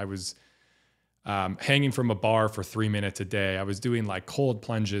 imagine. You know, I was hanging from a bar for 3 minutes a day. I was doing like cold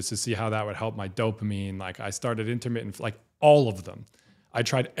plunges to see how that would help my dopamine. Like, I started intermittent, like all of them. I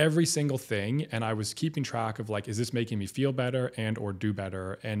tried every single thing, and I was keeping track of, like, is this making me feel better and or do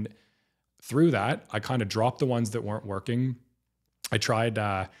better? And through that, I kind of dropped the ones that weren't working. I tried,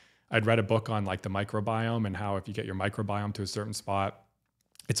 I'd read a book on like the microbiome and how if you get your microbiome to a certain spot,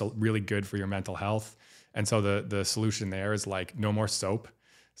 it's really good for your mental health. And so the solution there is like no more soap.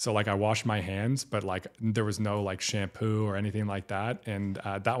 So like I washed my hands, but like there was no like shampoo or anything like that. And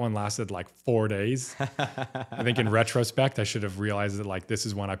that one lasted like 4 days. I think in retrospect, I should have realized that like this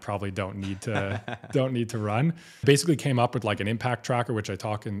is one I probably don't need to run. Basically came up with like an impact tracker, which I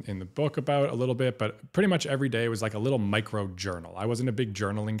talk in the book about a little bit, but pretty much every day was like a little micro journal. I wasn't a big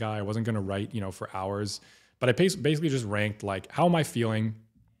journaling guy. I wasn't going to write, you know, for hours, but I basically just ranked like, how am I feeling?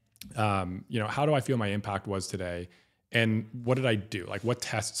 You know, how do I feel my impact was today? And what did I do? Like, what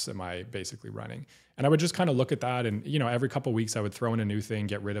tests am I basically running? And I would just kind of look at that. And, you know, every couple of weeks I would throw in a new thing,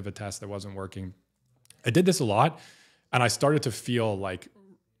 get rid of a test that wasn't working. I did this a lot, and I started to feel like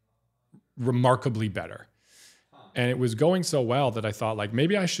remarkably better. And it was going so well that I thought, like,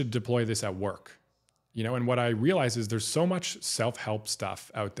 maybe I should deploy this at work. You know, and what I realized is there's so much self-help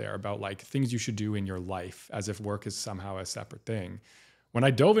stuff out there about like things you should do in your life, as if work is somehow a separate thing. When I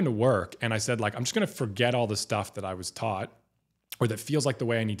dove into work and I said, like, I'm just going to forget all the stuff that I was taught or that feels like the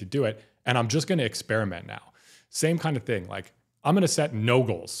way I need to do it, and I'm just going to experiment now. Same kind of thing. Like, I'm going to set no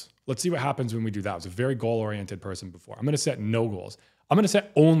goals. Let's see what happens when we do that. I was a very goal-oriented person before. I'm going to set no goals. I'm going to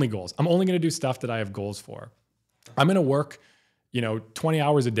set only goals. I'm only going to do stuff that I have goals for. I'm going to work, you know, 20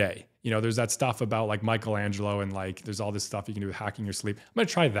 hours a day. You know, there's that stuff about like Michelangelo and like there's all this stuff you can do with hacking your sleep. I'm going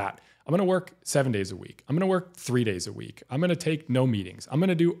to try that. I'm going to work 7 days a week. I'm going to work 3 days a week. I'm going to take no meetings. I'm going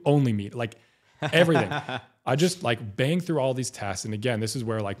to do only like everything. I just like bang through all these tests. And again, this is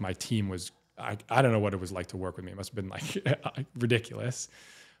where like my team was, I don't know what it was like to work with me. It must have been like ridiculous.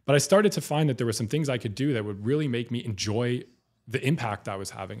 But I started to find that there were some things I could do that would really make me enjoy the impact I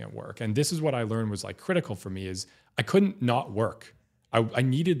was having at work. And this is what I learned was like critical for me is I couldn't not work. I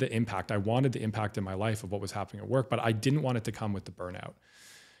needed the impact. I wanted the impact in my life of what was happening at work, but I didn't want it to come with the burnout.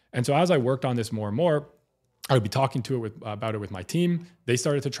 And so as I worked on this more and more, I would be talking about it with my team. They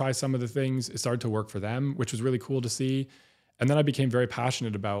started to try some of the things. It started to work for them, which was really cool to see. And then I became very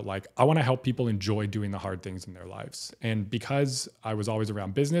passionate about like, I want to help people enjoy doing the hard things in their lives. And because I was always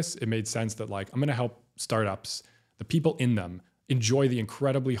around business, it made sense that like, I'm going to help startups, the people in them, enjoy the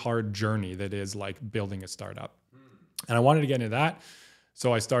incredibly hard journey that is like building a startup. And I wanted to get into that.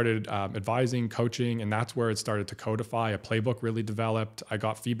 So I started advising, coaching, and that's where it started to codify. A playbook really developed. I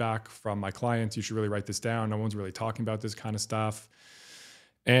got feedback from my clients. You should really write this down. No one's really talking about this kind of stuff.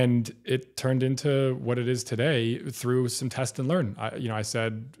 And it turned into what it is today through some test and learn.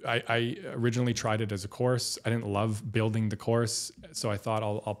 I originally tried it as a course. I didn't love building the course. So I thought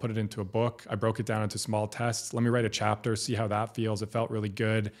I'll put it into a book. I broke it down into small tests. Let me write a chapter, see how that feels. It felt really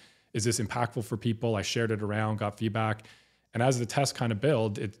good. Is this impactful for people? I shared it around, got feedback. And as the tests kind of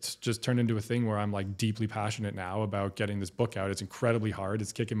build, it's just turned into a thing where I'm like deeply passionate now about getting this book out. It's incredibly hard.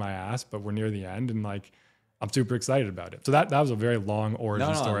 It's kicking my ass, but we're near the end and like I'm super excited about it. So that was a very long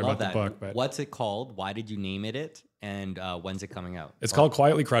origin story about the book. But what's it called? Why did you name it? And when's it coming out? It's called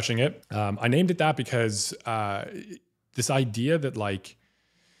Quietly Crushing It. I named it that because this idea that like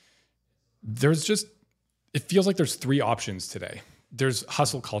it feels like there's 3 options today. there's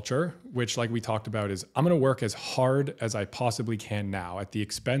hustle culture, which like we talked about is I'm going to work as hard as I possibly can now at the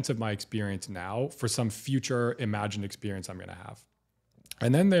expense of my experience now for some future imagined experience I'm going to have.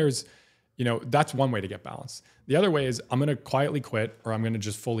 And then there's, that's one way to get balance. The other way is I'm going to quietly quit, or I'm going to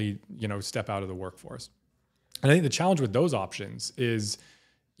just fully, step out of the workforce. And I think the challenge with those options is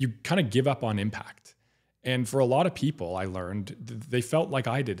you kind of give up on impact. And for a lot of people, I learned they felt like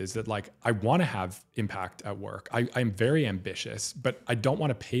I did, is that like, I want to have impact at work. I'm very ambitious, but I don't want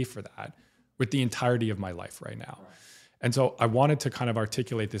to pay for that with the entirety of my life right now. Right. And so I wanted to kind of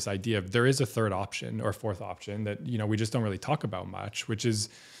articulate this idea of there is a third option or fourth option that, we just don't really talk about much, which is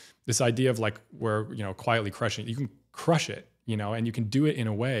this idea of like, where, quietly crushing it. You can crush it, and you can do it in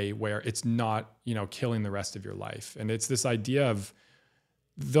a way where it's not, killing the rest of your life. And it's this idea of,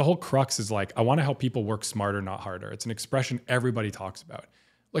 the whole crux is like, I want to help people work smarter, not harder. It's an expression everybody talks about.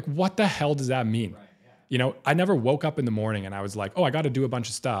 Like, what the hell does that mean? Right, yeah. I never woke up in the morning and I was like, oh, I got to do a bunch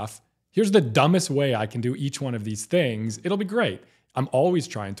of stuff. Here's the dumbest way I can do each one of these things. It'll be great. I'm always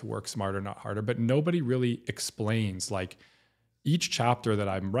trying to work smarter, not harder, but nobody really explains like each chapter that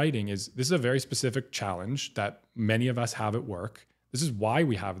I'm writing this is a very specific challenge that many of us have at work. This is why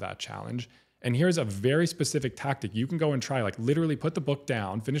we have that challenge. And here's a very specific tactic you can go and try, like literally put the book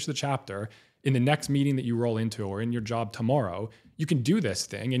down, finish the chapter. In the next meeting that you roll into or in your job tomorrow, you can do this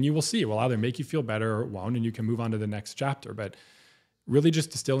thing and you will see it will either make you feel better or it won't, and you can move on to the next chapter. But really just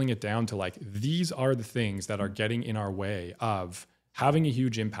distilling it down to like, these are the things that are getting in our way of having a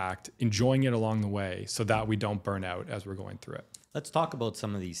huge impact, enjoying it along the way so that we don't burn out as we're going through it. Let's talk about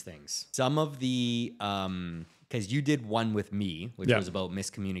some of these things. Some of the, because you did one with me, which was about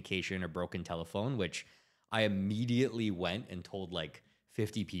miscommunication or broken telephone, which I immediately went and told like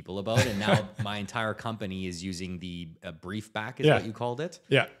 50 people about. And now my entire company is using the brief back is what you called it.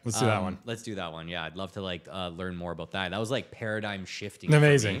 Yeah, let's do that one. Let's do that one. Yeah, I'd love to like learn more about that. That was like paradigm shifting.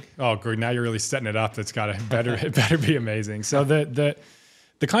 Amazing. Oh, good. Now you're really setting it up. It's got to it better be amazing. So the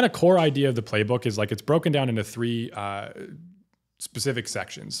kind of core idea of the playbook is like it's broken down into three specific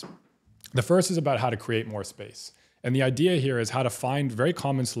sections. The first is about how to create more space. And the idea here is how to find very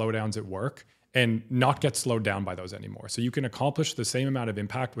common slowdowns at work and not get slowed down by those anymore. So you can accomplish the same amount of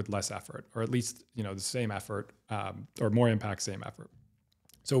impact with less effort, or at least, the same effort, or more impact, same effort.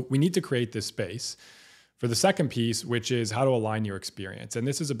 So we need to create this space for the second piece, which is how to align your experience. And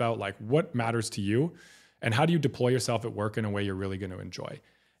this is about like what matters to you and how do you deploy yourself at work in a way you're really going to enjoy.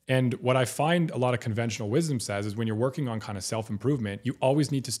 And what I find a lot of conventional wisdom says is when you're working on kind of self-improvement, you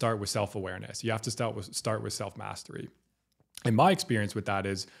always need to start with self-awareness. You have to start with self-mastery. And my experience with that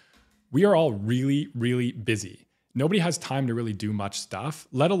is we are all really, really busy. Nobody has time to really do much stuff,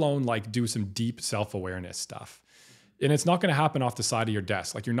 let alone like do some deep self-awareness stuff. And it's not going to happen off the side of your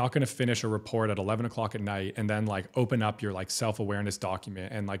desk. Like you're not going to finish a report at 11 o'clock at night and then like open up your like self-awareness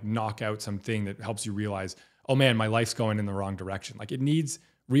document and like knock out something that helps you realize, oh man, my life's going in the wrong direction. Like it needs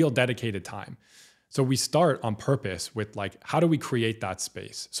real dedicated time. So we start on purpose with like, how do we create that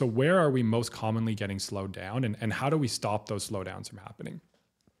space? So where are we most commonly getting slowed down and how do we stop those slowdowns from happening?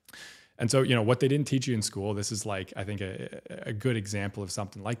 And so, what they didn't teach you in school, this is like, I think a good example of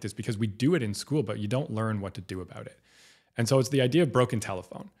something like this because we do it in school, but you don't learn what to do about it. And so it's the idea of broken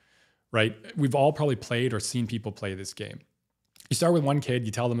telephone, right? We've all probably played or seen people play this game. You start with one kid,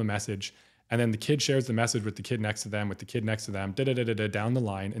 you tell them a message, and then the kid shares the message with the kid next to them, with the kid next to them, down the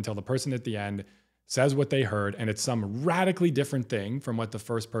line until the person at the end says what they heard, and it's some radically different thing from what the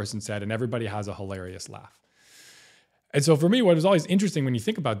first person said, and everybody has a hilarious laugh. And so for me, what is always interesting when you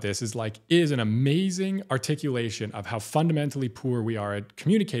think about this is like, it is an amazing articulation of how fundamentally poor we are at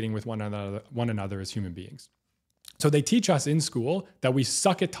communicating with one another as human beings. So they teach us in school that we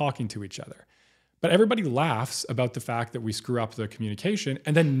suck at talking to each other. But everybody laughs about the fact that we screw up the communication.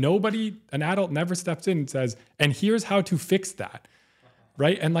 And then an adult never steps in and says, and here's how to fix that,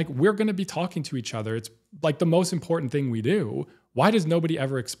 right? And like, we're going to be talking to each other. It's like the most important thing we do. Why does nobody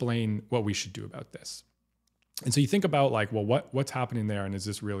ever explain what we should do about this? And so you think about like, well, what's happening there? And is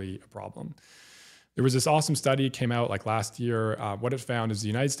this really a problem? There was this awesome study that came out like last year. What it found is the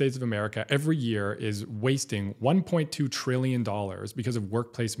United States of America every year is wasting $1.2 trillion because of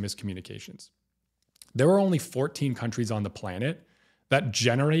workplace miscommunications. There are only 14 countries on the planet that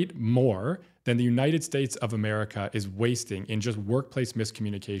generate more than the United States of America is wasting in just workplace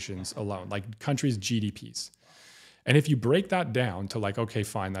miscommunications alone, like countries' GDPs. And if you break that down to like, okay,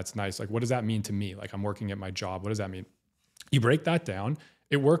 fine, that's nice. Like, what does that mean to me? Like, I'm working at my job. What does that mean? You break that down,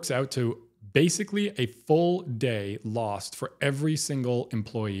 it works out to basically a full day lost for every single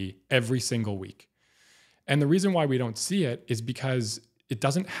employee every single week. And the reason why we don't see it is because it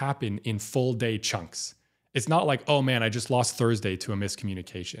doesn't happen in full day chunks. It's not like, oh man, I just lost Thursday to a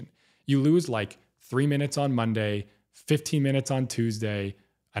miscommunication. You lose like 3 minutes on Monday, 15 minutes on Tuesday,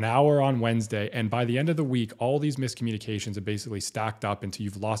 an hour on Wednesday. And by the end of the week, all these miscommunications are basically stacked up until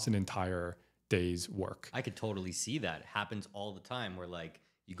you've lost an entire day's work. I could totally see that. It happens all the time where like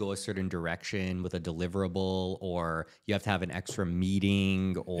you go a certain direction with a deliverable, or you have to have an extra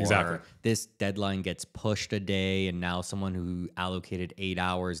meeting, or this deadline gets pushed a day and now someone who allocated 8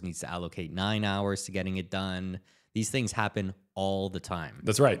 hours needs to allocate 9 hours to getting it done. These things happen all the time.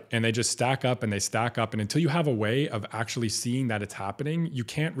 That's right. And they just stack up and they stack up. And until you have a way of actually seeing that it's happening, you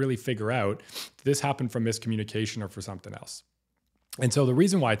can't really figure out, did this happen from miscommunication or for something else? And so the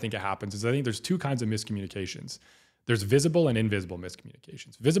reason why I think it happens is I think there's two kinds of miscommunications. There's visible and invisible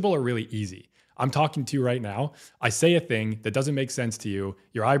miscommunications. Visible are really easy. I'm talking to you right now. I say a thing that doesn't make sense to you.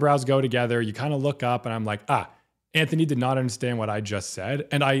 Your eyebrows go together. You kind of look up and I'm like, Anthony did not understand what I just said.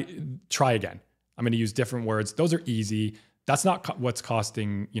 And I try again. I'm going to use different words. Those are easy. That's not what's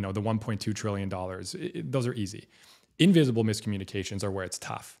costing, the $1.2 trillion. Those are easy. Invisible miscommunications are where it's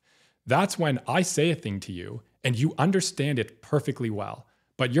tough. That's when I say a thing to you and you understand it perfectly well,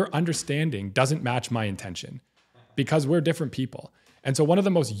 but your understanding doesn't match my intention because we're different people. And so one of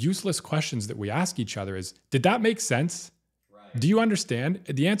the most useless questions that we ask each other is, did that make sense? Right. Do you understand?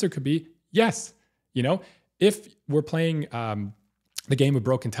 The answer could be yes. If we're playing the game of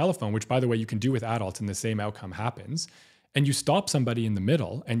broken telephone, which by the way, you can do with adults and the same outcome happens, and you stop somebody in the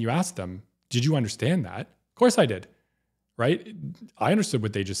middle and you ask them, did you understand that? Of course I did, right? I understood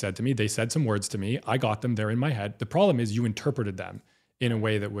what they just said to me. They said some words to me. I got them. They're in my head. The problem is you interpreted them in a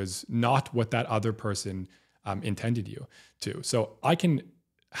way that was not what that other person intended you to. So I can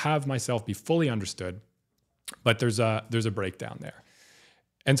have myself be fully understood, but there's a breakdown there.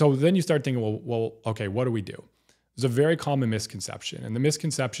 And so then you start thinking, well, okay, what do we do? There's a very common misconception. And the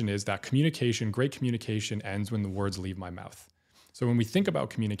misconception is that great communication ends when the words leave my mouth. So when we think about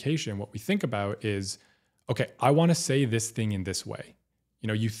communication, what we think about is, okay, I want to say this thing in this way.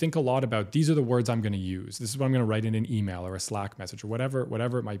 You think a lot about, these are the words I'm going to use. This is what I'm going to write in an email or a Slack message or whatever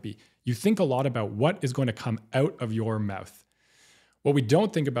it might be. You think a lot about what is going to come out of your mouth. What we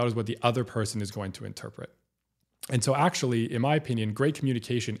don't think about is what the other person is going to interpret. And so actually, in my opinion, great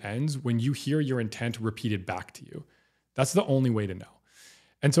communication ends when you hear your intent repeated back to you. That's the only way to know.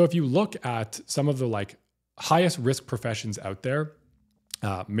 And so if you look at some of the highest risk professions out there,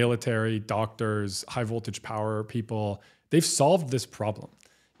 military, doctors, high voltage power people, they've solved this problem.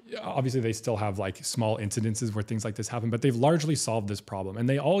 Obviously, they still have small incidences where things like this happen, but they've largely solved this problem. And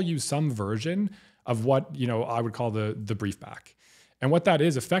they all use some version of what I would call the brief back. And what that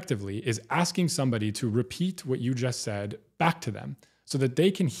is effectively is asking somebody to repeat what you just said back to them so that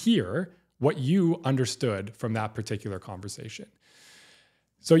they can hear what you understood from that particular conversation.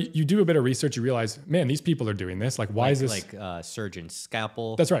 So you do a bit of research, you realize, man, these people are doing this. Why is this? Surgeon,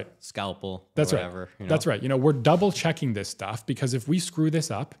 scalpel. That's right. Scalpel. That's whatever, right. That's right. We're double checking this stuff because if we screw this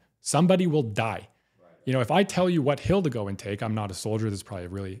up, somebody will die. Right. If I tell you what hill to go and take, I'm not a soldier. This is probably a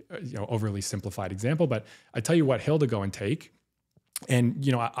really overly simplified example, but I tell you what hill to go and take, and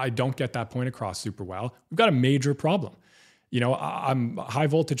I don't get that point across super well. We've got a major problem. I'm a high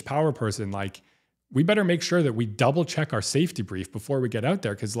voltage power person. We better make sure that we double check our safety brief before we get out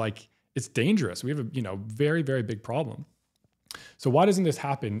there because it's dangerous. We have a very, very big problem. So why doesn't this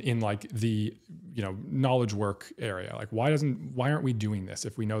happen in the knowledge work area? Why aren't we doing this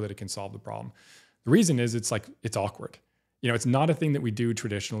if we know that it can solve the problem? The reason is it's awkward. It's not a thing that we do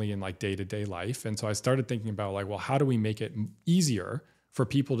traditionally in day-to-day life. And so I started thinking about well, how do we make it easier for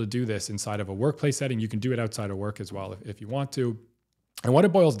people to do this inside of a workplace setting? You can do it outside of work as well if you want to. And what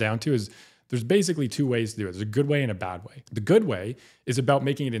it boils down to is there's basically two ways to do it. There's a good way and a bad way. The good way is about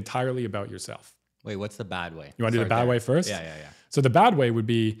making it entirely about yourself. Wait, what's the bad way? You want to do the bad way first? Yeah. So the bad way would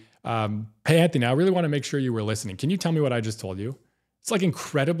be, hey, Anthony, I really want to make sure you were listening. Can you tell me what I just told you? It's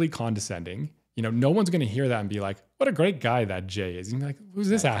incredibly condescending. No one's going to hear that and be like, what a great guy that Jay is. And who's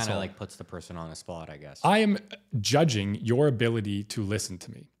this asshole? Kind of puts the person on the spot, I guess. I am judging your ability to listen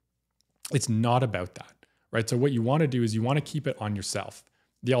to me. It's not about that, right? So what you want to do is you want to keep it on yourself.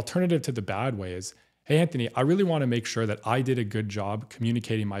 The alternative to the bad way is, hey, Anthony, I really want to make sure that I did a good job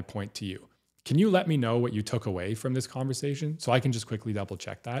communicating my point to you. Can you let me know what you took away from this conversation so I can just quickly double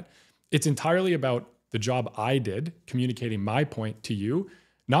check that? It's entirely about the job I did communicating my point to you,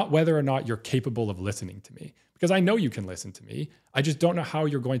 not whether or not you're capable of listening to me. Because I know you can listen to me. I just don't know how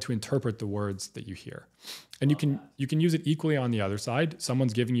you're going to interpret the words that you hear. And you can use it equally on the other side.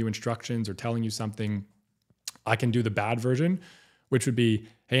 Someone's giving you instructions or telling you something. I can do the bad version, which would be,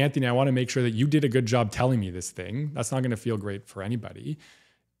 hey, Anthony, I want to make sure that you did a good job telling me this thing. That's not going to feel great for anybody.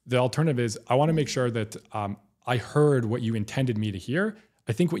 the alternative is I want to make sure that I heard what you intended me to hear.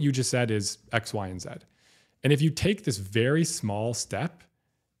 I think what you just said is X, Y, and Z. And if you take this very small step,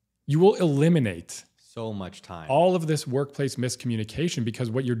 you will eliminate so much time, all of this workplace miscommunication, because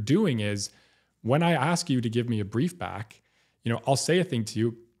what you're doing is when I ask you to give me a brief back, I'll say a thing to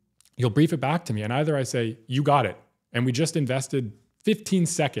you, you'll brief it back to me. And either I say, you got it. And we just invested 15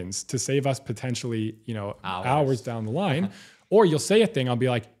 seconds to save us potentially, hours down the line. Or you'll say a thing, I'll be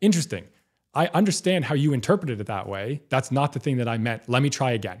like, interesting. I understand how you interpreted it that way. That's not the thing that I meant. Let me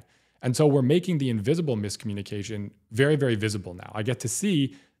try again. And so we're making the invisible miscommunication very, very visible now. I get to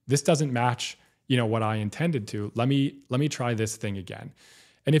see this doesn't match, what I intended to. Let me try this thing again.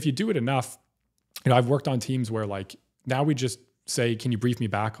 And if you do it enough, I've worked on teams where like now we just say, can you brief me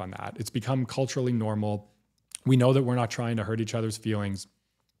back on that? It's become culturally normal. We know that we're not trying to hurt each other's feelings.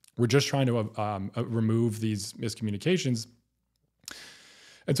 We're just trying to remove these miscommunications.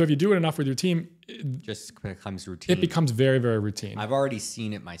 And so if you do it enough with your team, it just becomes routine. It becomes very, very routine. I've already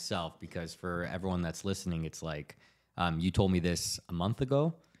seen it myself, because for everyone that's listening, it's like, you told me this a month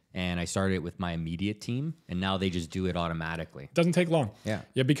ago and I started it with my immediate team, and now they just do it automatically. It doesn't take long. Yeah.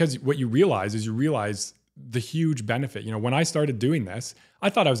 Yeah, because what you realize is the huge benefit. When I started doing this, I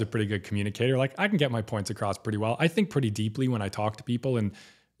thought I was a pretty good communicator. Like I can get my points across pretty well. I think pretty deeply when I talk to people and,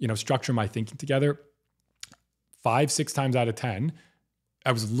 structure my thinking together. 5-6 times out of 10,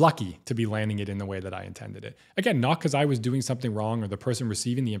 I was lucky to be landing it in the way that I intended it. Again, not because I was doing something wrong or the person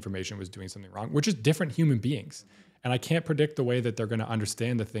receiving the information was doing something wrong. We're just different human beings. And I can't predict the way that they're going to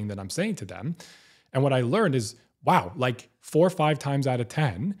understand the thing that I'm saying to them. And what I learned is, wow, like 4 or 5 times out of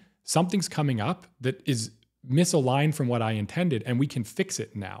 10, something's coming up that is misaligned from what I intended, and we can fix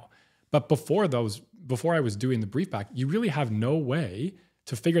it now. But before I was doing the brief back, you really have no way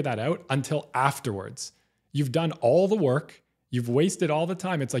to figure that out until afterwards. You've done all the work. You've wasted all the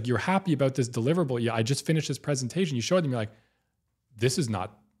time. It's like you're happy about this deliverable. Yeah, I just finished this presentation. You showed them, you're like, this is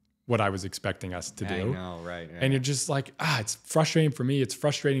not what I was expecting us to do. I know, right. And you're just like, it's frustrating for me. It's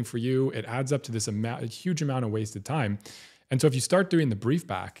frustrating for you. It adds up to this a huge amount of wasted time. And so if you start doing the brief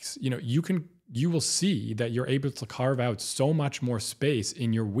backs, you will see that you're able to carve out so much more space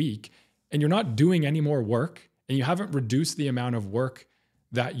in your week, and you're not doing any more work, and you haven't reduced the amount of work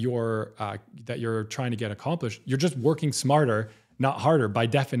that you're trying to get accomplished. You're just working smarter, not harder by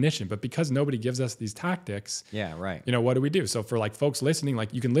definition. But because nobody gives us these tactics, yeah, right. What do we do? So for like folks listening,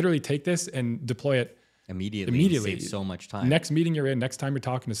 like you can literally take this and deploy it immediately. Save so much time. Next meeting you're in, next time you're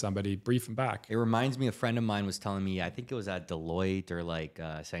talking to somebody, brief them back. It reminds me, a friend of mine was telling me, I think it was at Deloitte or like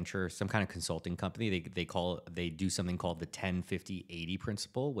Accenture, some kind of consulting company. They do something called the 10-50-80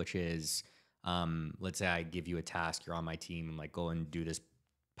 principle, which is, let's say I give you a task, you're on my team, I'm like, go and do this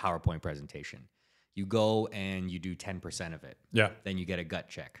PowerPoint presentation. You go and you do 10% of it. Yeah. Then you get a gut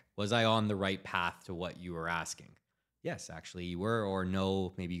check. Was I on the right path to what you were asking? Yes, actually you were, or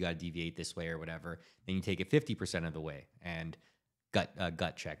no, maybe you got to deviate this way or whatever. Then you take it 50% of the way and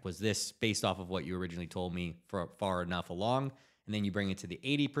gut check. Was this based off of what you originally told me for far enough along? And then you bring it to the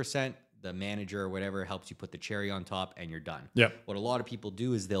 80%, the manager or whatever helps you put the cherry on top, and you're done. Yep. What a lot of people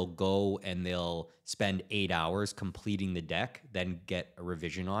do is they'll go and they'll spend 8 hours completing the deck, then get a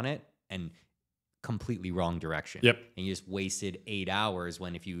revision on it, and completely wrong direction. Yep. And you just wasted 8 hours,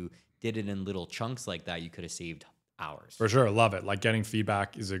 when if you did it in little chunks like that, you could have saved hours. For sure. Love it. Like getting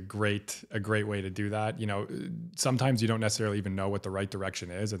feedback is a great way to do that. Sometimes you don't necessarily even know what the right direction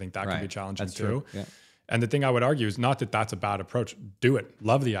is. I think that can be challenging too. True. Yeah. And the thing I would argue is not that that's a bad approach. Do it.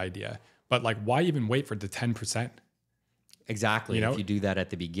 Love the idea. But like, why even wait for the 10%? Exactly. If you do that at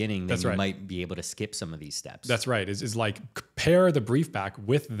the beginning, then you might be able to skip some of these steps. That's right. Is like pair the brief back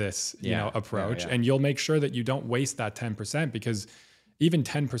with this, approach, and you'll make sure that you don't waste that 10%, because even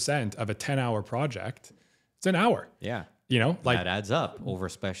 10% of a 10-hour project, it's an hour. Yeah. Like that adds up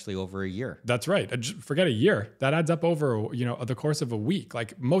especially over a year. That's right. Forget a year. That adds up over, the course of a week.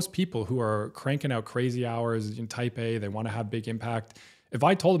 Like most people who are cranking out crazy hours in type A, they want to have big impact. If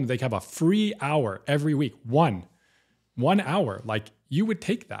I told them they could have a free hour every week, one hour, like you would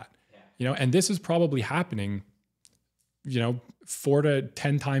take that, and this is probably happening, 4 to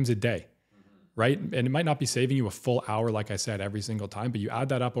 10 times a day. Right. And it might not be saving you a full hour, like I said, every single time, but you add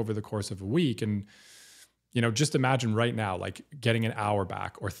that up over the course of a week. And, just imagine right now, like getting an hour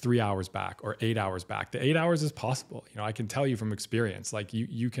back or 3 hours back or 8 hours back. The 8 hours is possible. I can tell you from experience, like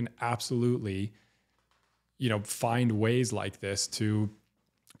you can absolutely, find ways like this to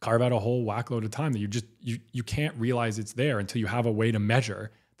carve out a whole whack load of time that you can't realize it's there until you have a way to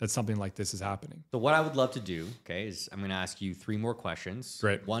measure that something like this is happening. So what I would love to do, okay, is I'm going to ask you 3 more questions.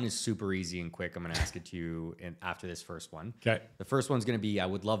 Great. One is super easy and quick. I'm going to ask it to you after this first one. Okay. The first one's going to be, I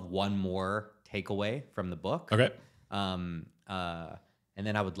would love one more takeaway from the book. Okay. And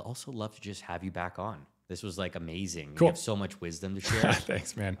then I would also love to just have you back on. This was like amazing. Cool. You have so much wisdom to share.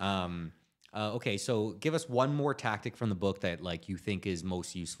 Thanks, man. Okay, so give us one more tactic from the book that like you think is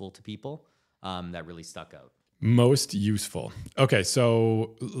most useful to people that really stuck out. Most useful. Okay,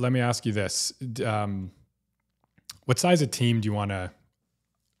 so let me ask you this. What size of team do you want to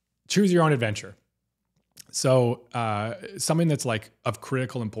choose your own adventure? So something that's like of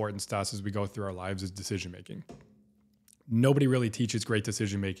critical importance to us as we go through our lives is decision-making. Nobody really teaches great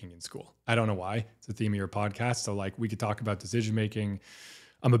decision-making in school. I don't know why. It's the theme of your podcast. So like we could talk about decision-making.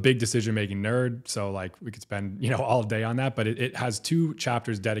 I'm a big decision-making nerd. So like we could spend, all day on that, but it has 2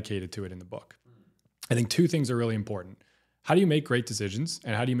 chapters dedicated to it in the book. I think 2 things are really important. How do you make great decisions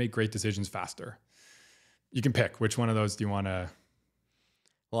and how do you make great decisions faster? You can pick. Which one of those do you want to?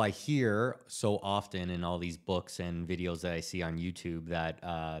 Well, I hear so often in all these books and videos that I see on YouTube that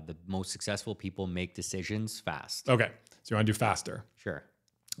the most successful people make decisions fast. Okay. So you want to do faster? Sure.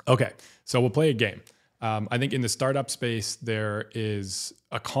 Okay. So we'll play a game. I think in the startup space, there is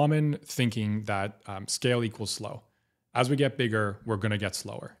a common thinking that scale equals slow. As we get bigger, we're going to get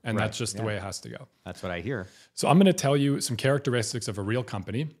slower. And that's just the way it has to go. That's what I hear. So I'm going to tell you some characteristics of a real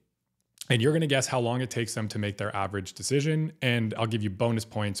company. And you're going to guess how long it takes them to make their average decision. And I'll give you bonus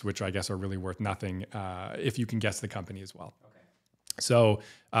points, which I guess are really worth nothing if you can guess the company as well. Okay. So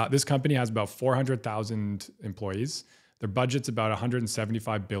this company has about 400,000 employees. Their budget's about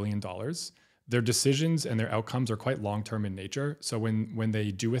 $175 billion. Their decisions and their outcomes are quite long-term in nature. So when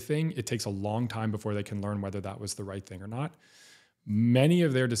they do a thing, it takes a long time before they can learn whether that was the right thing or not. Many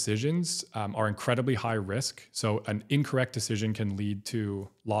of their decisions are incredibly high risk. So an incorrect decision can lead to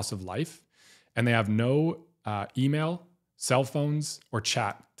loss of life. And they have no email, cell phones, or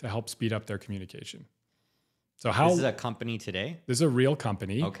chat to help speed up their communication. So This is a company today? This is a real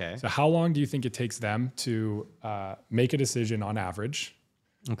company. Okay. So how long do you think it takes them to make a decision on average?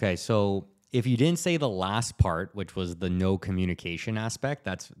 Okay, so if you didn't say the last part, which was the no communication aspect,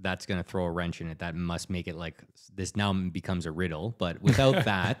 that's going to throw a wrench in it. That must make it like this now becomes a riddle. But without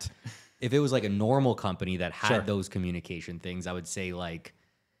that, if it was like a normal company that had those communication things, I would say like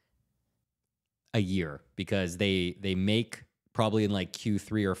a year, because they make probably in like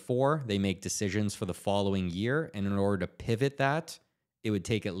Q3 or 4, they make decisions for the following year. And in order to pivot that, it would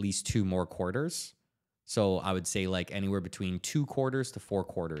take at least 2 more quarters. So I would say like anywhere between 2 quarters to 4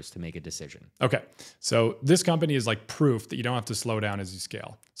 quarters to make a decision. Okay. So this company is like proof that you don't have to slow down as you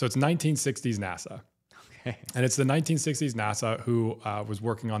scale. So it's 1960s NASA. Okay. And it's the 1960s NASA who was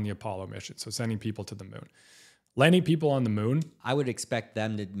working on the Apollo mission. So sending people to the moon. Landing people on the moon. I would expect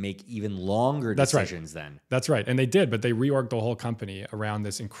them to make even longer decisions then. That's right. And they did, but they reorged the whole company around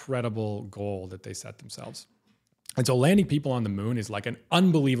this incredible goal that they set themselves. And so landing people on the moon is like an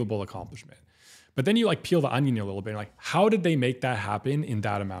unbelievable accomplishment. But then you like peel the onion a little bit, like how did they make that happen in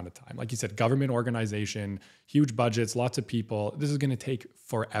that amount of time? Like you said, government organization, huge budgets, lots of people. This is going to take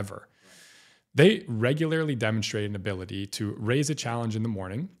forever. They regularly demonstrate an ability to raise a challenge in the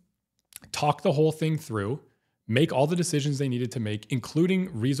morning, talk the whole thing through, make all the decisions they needed to make, including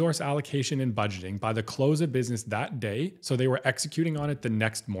resource allocation and budgeting by the close of business that day. So they were executing on it the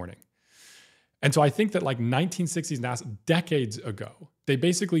next morning. And so I think that like 1960s NASA, decades ago, they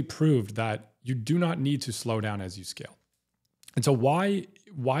basically proved that you do not need to slow down as you scale. And so why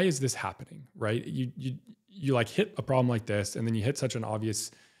is this happening, right? You like hit a problem like this, and then you hit such an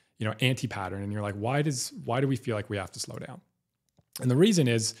obvious, anti-pattern, and you're like, why do we feel like we have to slow down? And the reason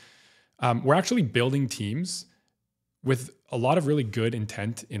is we're actually building teams with a lot of really good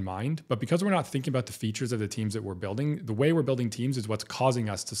intent in mind, but because we're not thinking about the features of the teams that we're building, the way we're building teams is what's causing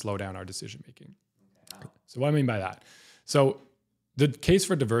us to slow down our decision making. So what I mean by that? So the case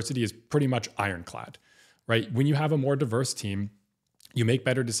for diversity is pretty much ironclad, right? When you have a more diverse team, you make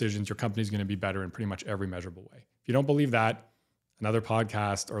better decisions, your company's going to be better in pretty much every measurable way. If you don't believe that, another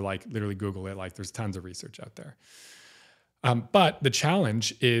podcast or like literally Google it, like there's tons of research out there. But the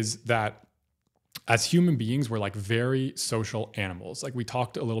challenge is that as human beings, we're like very social animals. Like we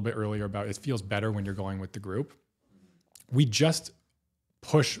talked a little bit earlier about it feels better when you're going with the group. We just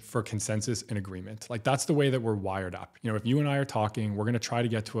push for consensus and agreement. Like that's the way that we're wired up. If you and I are talking, we're going to try to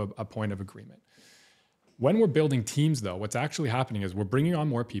get to a point of agreement. When we're building teams though, what's actually happening is we're bringing on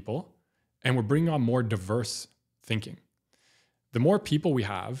more people and we're bringing on more diverse thinking. The more people we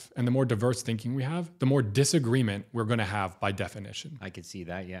have and the more diverse thinking we have, the more disagreement we're going to have by definition. I could see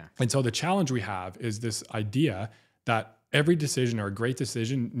that, yeah. And so the challenge we have is this idea that every decision or a great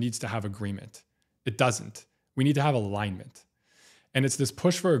decision needs to have agreement. It doesn't. We need to have alignment. And it's this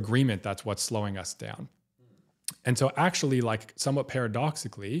push for agreement that's what's slowing us down. And so actually, like somewhat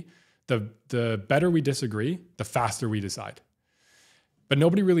paradoxically, the better we disagree, the faster we decide. But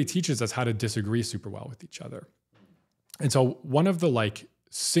nobody really teaches us how to disagree super well with each other. And so one of the like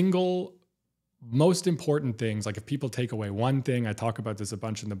single most important things, like if people take away one thing, I talk about this a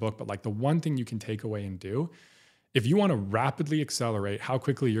bunch in the book, but like the one thing you can take away and do, if you want to rapidly accelerate how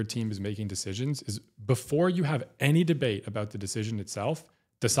quickly your team is making decisions, is before you have any debate about the decision itself,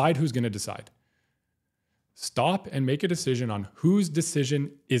 decide who's going to decide. Stop and make a decision on whose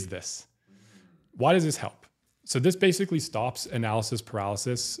decision is this? Why does this help? So this basically stops analysis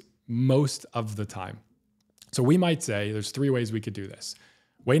paralysis most of the time. So we might say there's 3 ways we could do this.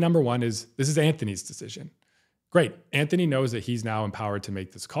 Way number 1 is this is Anthony's decision. Great. Anthony knows that he's now empowered to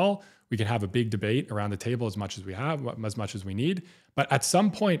make this call. We can have a big debate around the table as much as we have, as much as we need. But at some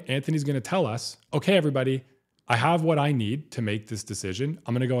point, Anthony's going to tell us, okay, everybody, I have what I need to make this decision.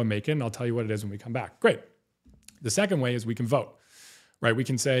 I'm going to go and make it, and I'll tell you what it is when we come back. Great. The second way is we can vote, right? We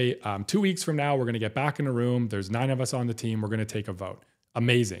can say 2 weeks from now, we're going to get back in a room. There's 9 of us on the team. We're going to take a vote.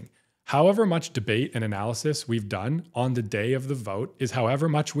 Amazing. However much debate and analysis we've done on the day of the vote is however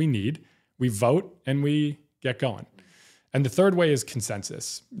much we need. We vote and we get going. And the third way is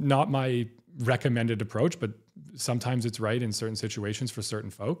consensus. Not my recommended approach, but sometimes it's right in certain situations for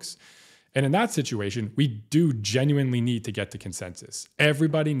certain folks. And in that situation, we do genuinely need to get to consensus.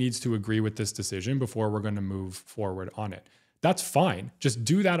 Everybody needs to agree with this decision before we're going to move forward on it. That's fine. Just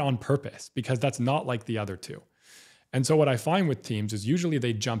do that on purpose because that's not like the other 2. And so what I find with teams is usually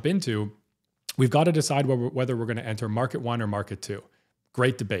they jump into, we've got to decide whether we're going to enter market 1 or market 2.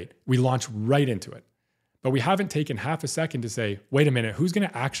 Great debate. We launch right into it. But we haven't taken half a second to say, wait a minute, who's going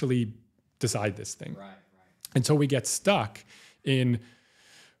to actually decide this thing? Right. And so we get stuck in,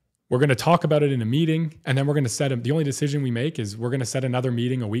 we're going to talk about it in a meeting, and then we're going to the only decision we make is we're going to set another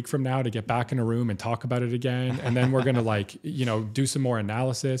meeting a week from now to get back in a room and talk about it again. And then we're going to do some more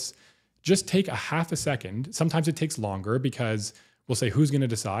analysis. Just take a half a second. Sometimes it takes longer because we'll say, who's going to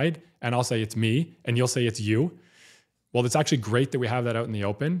decide? And I'll say, it's me. And you'll say, it's you. Well, it's actually great that we have that out in the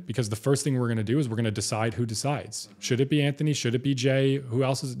open because the first thing we're going to do is we're going to decide who decides. Should it be Anthony? Should it be Jay? Who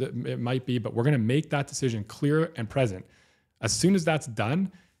else it might be? But we're going to make that decision clear and present. As soon as that's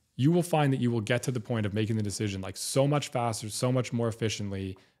done, you will find that you will get to the point of making the decision like so much faster, so much more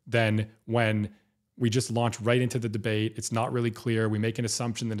efficiently than when we just launch right into the debate. It's not really clear. We make an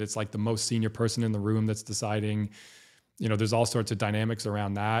assumption that it's like the most senior person in the room that's deciding. There's all sorts of dynamics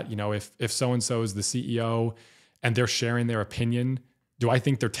around that. If so-and-so is the CEO and they're sharing their opinion, do I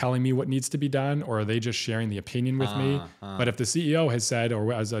think they're telling me what needs to be done, or are they just sharing the opinion with me? But if the CEO has said,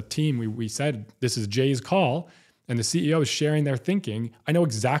 or as a team, we said, this is Jay's call, and the CEO is sharing their thinking, I know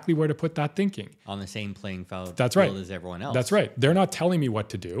exactly where to put that thinking. On the same playing field That's right. as everyone else. That's right. They're not telling me what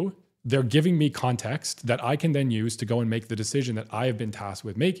to do. They're giving me context that I can then use to go and make the decision that I have been tasked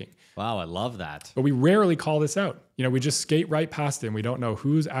with making. Wow, I love that. But we rarely call this out. We just skate right past it and we don't know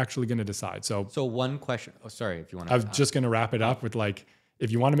who's actually going to decide. So one question. Oh, sorry, if you want to. I was just going to wrap it up with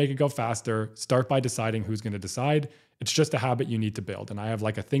if you want to make it go faster, start by deciding who's going to decide. It's just a habit you need to build. And I have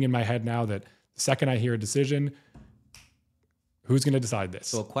a thing in my head now that the second I hear a decision, who's going to decide this?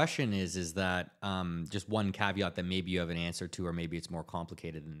 So a question is that just one caveat that maybe you have an answer to, or maybe it's more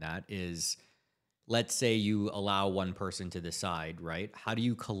complicated than that, is let's say you allow one person to decide, right? How do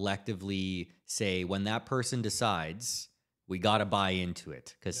you collectively say when that person decides, we got to buy into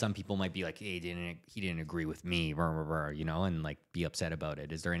it? Because some people might be like, hey, he didn't agree with me, and be upset about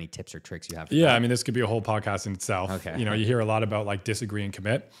it. Is there any tips or tricks you have? Yeah, this could be a whole podcast in itself. Okay. You hear a lot about disagree and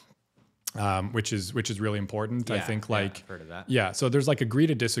commit. Which is really important. Yeah, I think I've heard of that. Yeah. So there's agree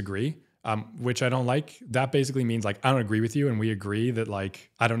to disagree, which I don't like. That basically means I don't agree with you, and we agree that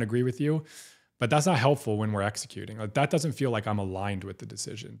I don't agree with you. But that's not helpful when we're executing. That doesn't feel like I'm aligned with the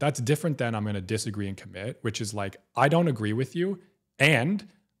decision. That's different than I'm going to disagree and commit, which is I don't agree with you, and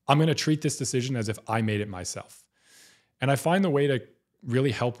I'm going to treat this decision as if I made it myself. And I find the way to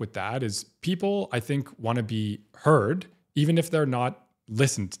really help with that is people, I think, want to be heard, even if they're not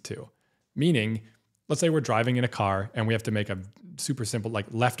listened to. Meaning, let's say we're driving in a car and we have to make a super simple,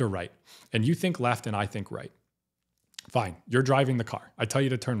 left or right. And you think left and I think right. Fine, you're driving the car. I tell you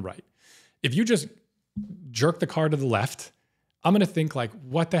to turn right. If you just jerk the car to the left, I'm going to think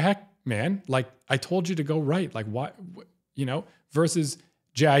what the heck, man? I told you to go right. What, versus,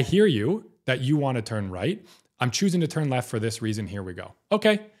 Jay, I hear you that you want to turn right. I'm choosing to turn left for this reason. Here we go.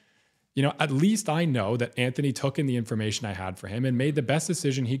 Okay. At least I know that Anthony took in the information I had for him and made the best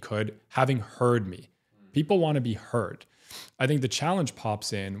decision he could, having heard me. People want to be heard. I think the challenge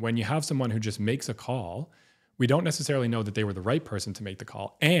pops in when you have someone who just makes a call. We don't necessarily know that they were the right person to make the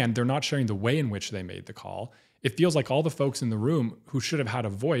call, and they're not sharing the way in which they made the call. It feels like all the folks in the room who should have had a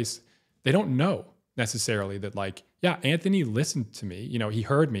voice, they don't know necessarily that, like, yeah, Anthony listened to me, he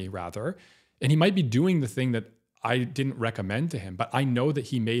heard me rather, and he might be doing the thing that I didn't recommend to him, but I know that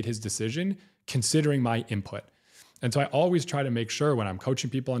he made his decision considering my input. And so I always try to make sure when I'm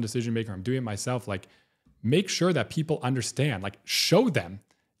coaching people on decision making, or I'm doing it myself, like, make sure that people understand, like, show them,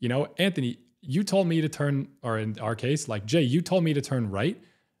 Anthony, you told me to turn, or in our case, like, Jay, you told me to turn right.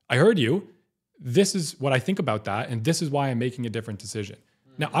 I heard you. This is what I think about that. And this is why I'm making a different decision.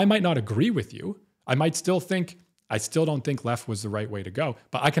 Now, I might not agree with you. I might still think, I still don't think left was the right way to go,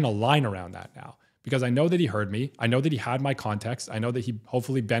 but I can align around that now because I know that he heard me. I know that he had my context. I know that he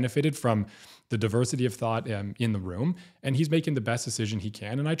hopefully benefited from the diversity of thought in the room, and he's making the best decision he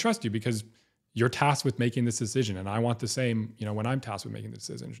can. And I trust you because you're tasked with making this decision. And I want the same, when I'm tasked with making this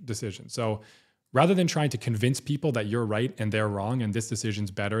decision. So rather than trying to convince people that you're right and they're wrong and this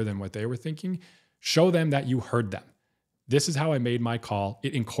decision's better than what they were thinking, show them that you heard them. This is how I made my call.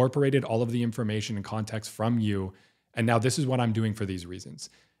 It incorporated all of the information and context from you. And now this is what I'm doing for these reasons.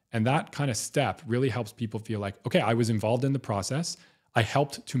 And that kind of step really helps people feel like, okay, I was involved in the process. I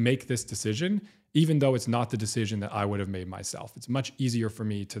helped to make this decision, even though it's not the decision that I would have made myself. It's much easier for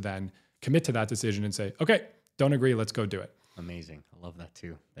me to then commit to that decision and say, okay, don't agree, let's go do it. Amazing. I love that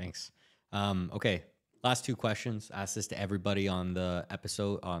too. Thanks. Okay. Last two questions. Ask this to everybody on the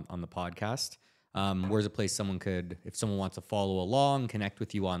episode, on the podcast. Where's a place someone could, if someone wants to follow along, connect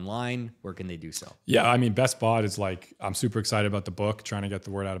with you online, where can they do so? Yeah, I mean, best spot is like, I'm super excited about the book, trying to get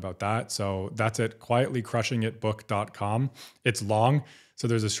the word out about that. So that's at quietlycrushingitbook.com. It's long, so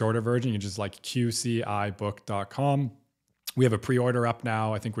there's a shorter version. You just like qcibook.com. We have a pre-order up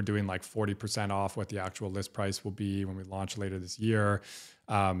now. I think we're doing like 40% off what the actual list price will be when we launch later this year.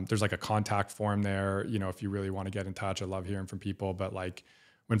 There's like a contact form there. If you really want to get in touch, I love hearing from people. But like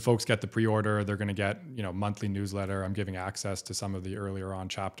when folks get the pre-order, they're going to get, monthly newsletter. I'm giving access to some of the earlier on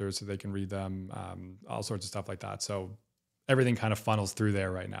chapters so they can read them, all sorts of stuff like that. So everything kind of funnels through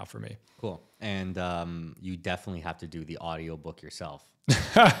there right now for me. Cool. And you definitely have to do the audiobook yourself.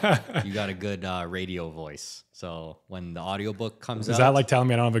 You got a good radio voice. So when the audiobook comes out... Is that like telling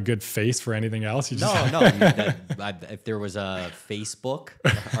me I don't have a good face for anything else? If there was a Facebook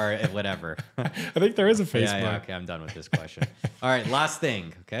or whatever. I think there is a Facebook. Yeah, okay, I'm done with this question. All right, last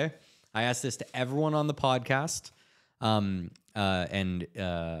thing, okay? I asked this to everyone on the podcast. And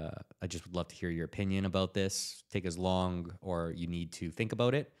I just would love to hear your opinion about this. Take as long or you need to think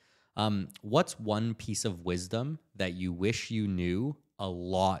about it. What's one piece of wisdom that you wish you knew a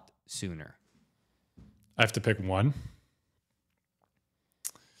lot sooner? I have to pick one.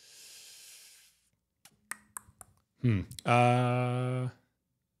 I'll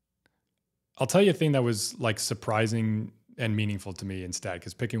tell you a thing that was like surprising and meaningful to me instead,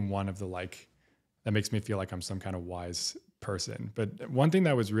 because picking one of the that makes me feel like I'm some kind of wise person. But one thing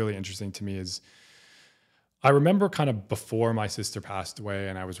that was really interesting to me is I remember kind of before my sister passed away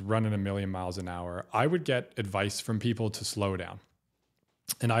and I was running 1,000,000 miles an hour, I would get advice from people to slow down.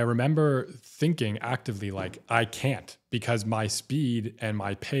 And I remember thinking actively, like, I can't, because my speed and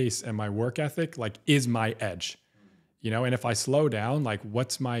my pace and my work ethic, like, is my edge, and if I slow down, like,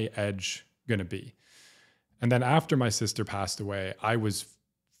 what's my edge going to be? And then after my sister passed away, I was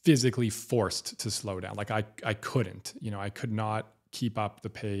physically forced to slow down. Like I couldn't, I could not keep up the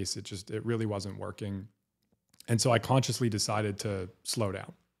pace. It really wasn't working. And so I consciously decided to slow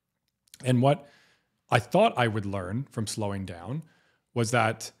down. And what I thought I would learn from slowing down was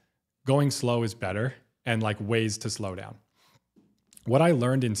that going slow is better and like ways to slow down. What I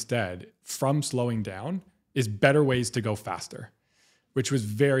learned instead from slowing down is better ways to go faster, which was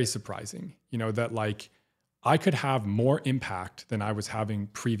very surprising, that like I could have more impact than I was having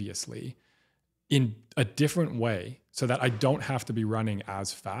previously in a different way so that I don't have to be running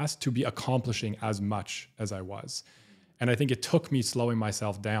as fast to be accomplishing as much as I was. And I think it took me slowing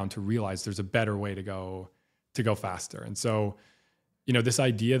myself down to realize there's a better way to go faster. And so, this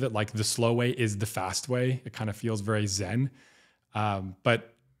idea that like the slow way is the fast way, it kind of feels very Zen.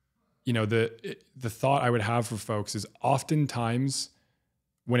 But the thought I would have for folks is oftentimes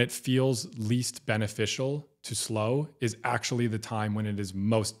when it feels least beneficial to slow is actually the time when it is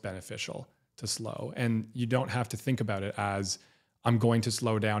most beneficial to slow. And you don't have to think about it as I'm going to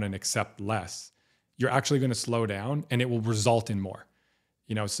slow down and accept less. You're actually going to slow down and it will result in more.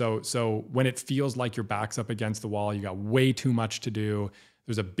 So when it feels like your back's up against the wall, you got way too much to do,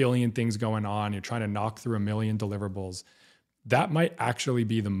 there's a billion things going on, you're trying to knock through 1,000,000 deliverables, that might actually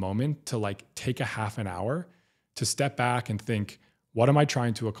be the moment to like take a half an hour to step back and think, what am I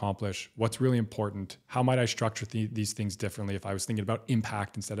trying to accomplish? What's really important? How might I structure these things differently if I was thinking about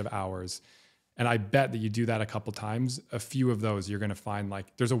impact instead of hours? And I bet that you do that a couple times, a few of those, you're going to find like,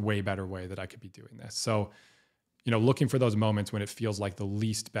 there's a way better way that I could be doing this. So, looking for those moments when it feels like the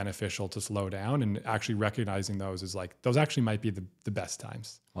least beneficial to slow down, and actually recognizing those is like, those actually might be the best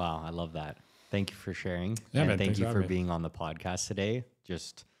times. Wow. I love that. Thank you for sharing. Yeah, and man, thank you for me. being on the podcast today.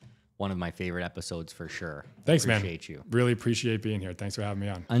 Just one of my favorite episodes for sure. Thanks, Appreciate man. you. Really appreciate being here. Thanks for having me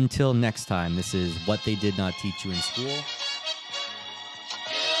on. Until next time, this is What They Did Not Teach You in School.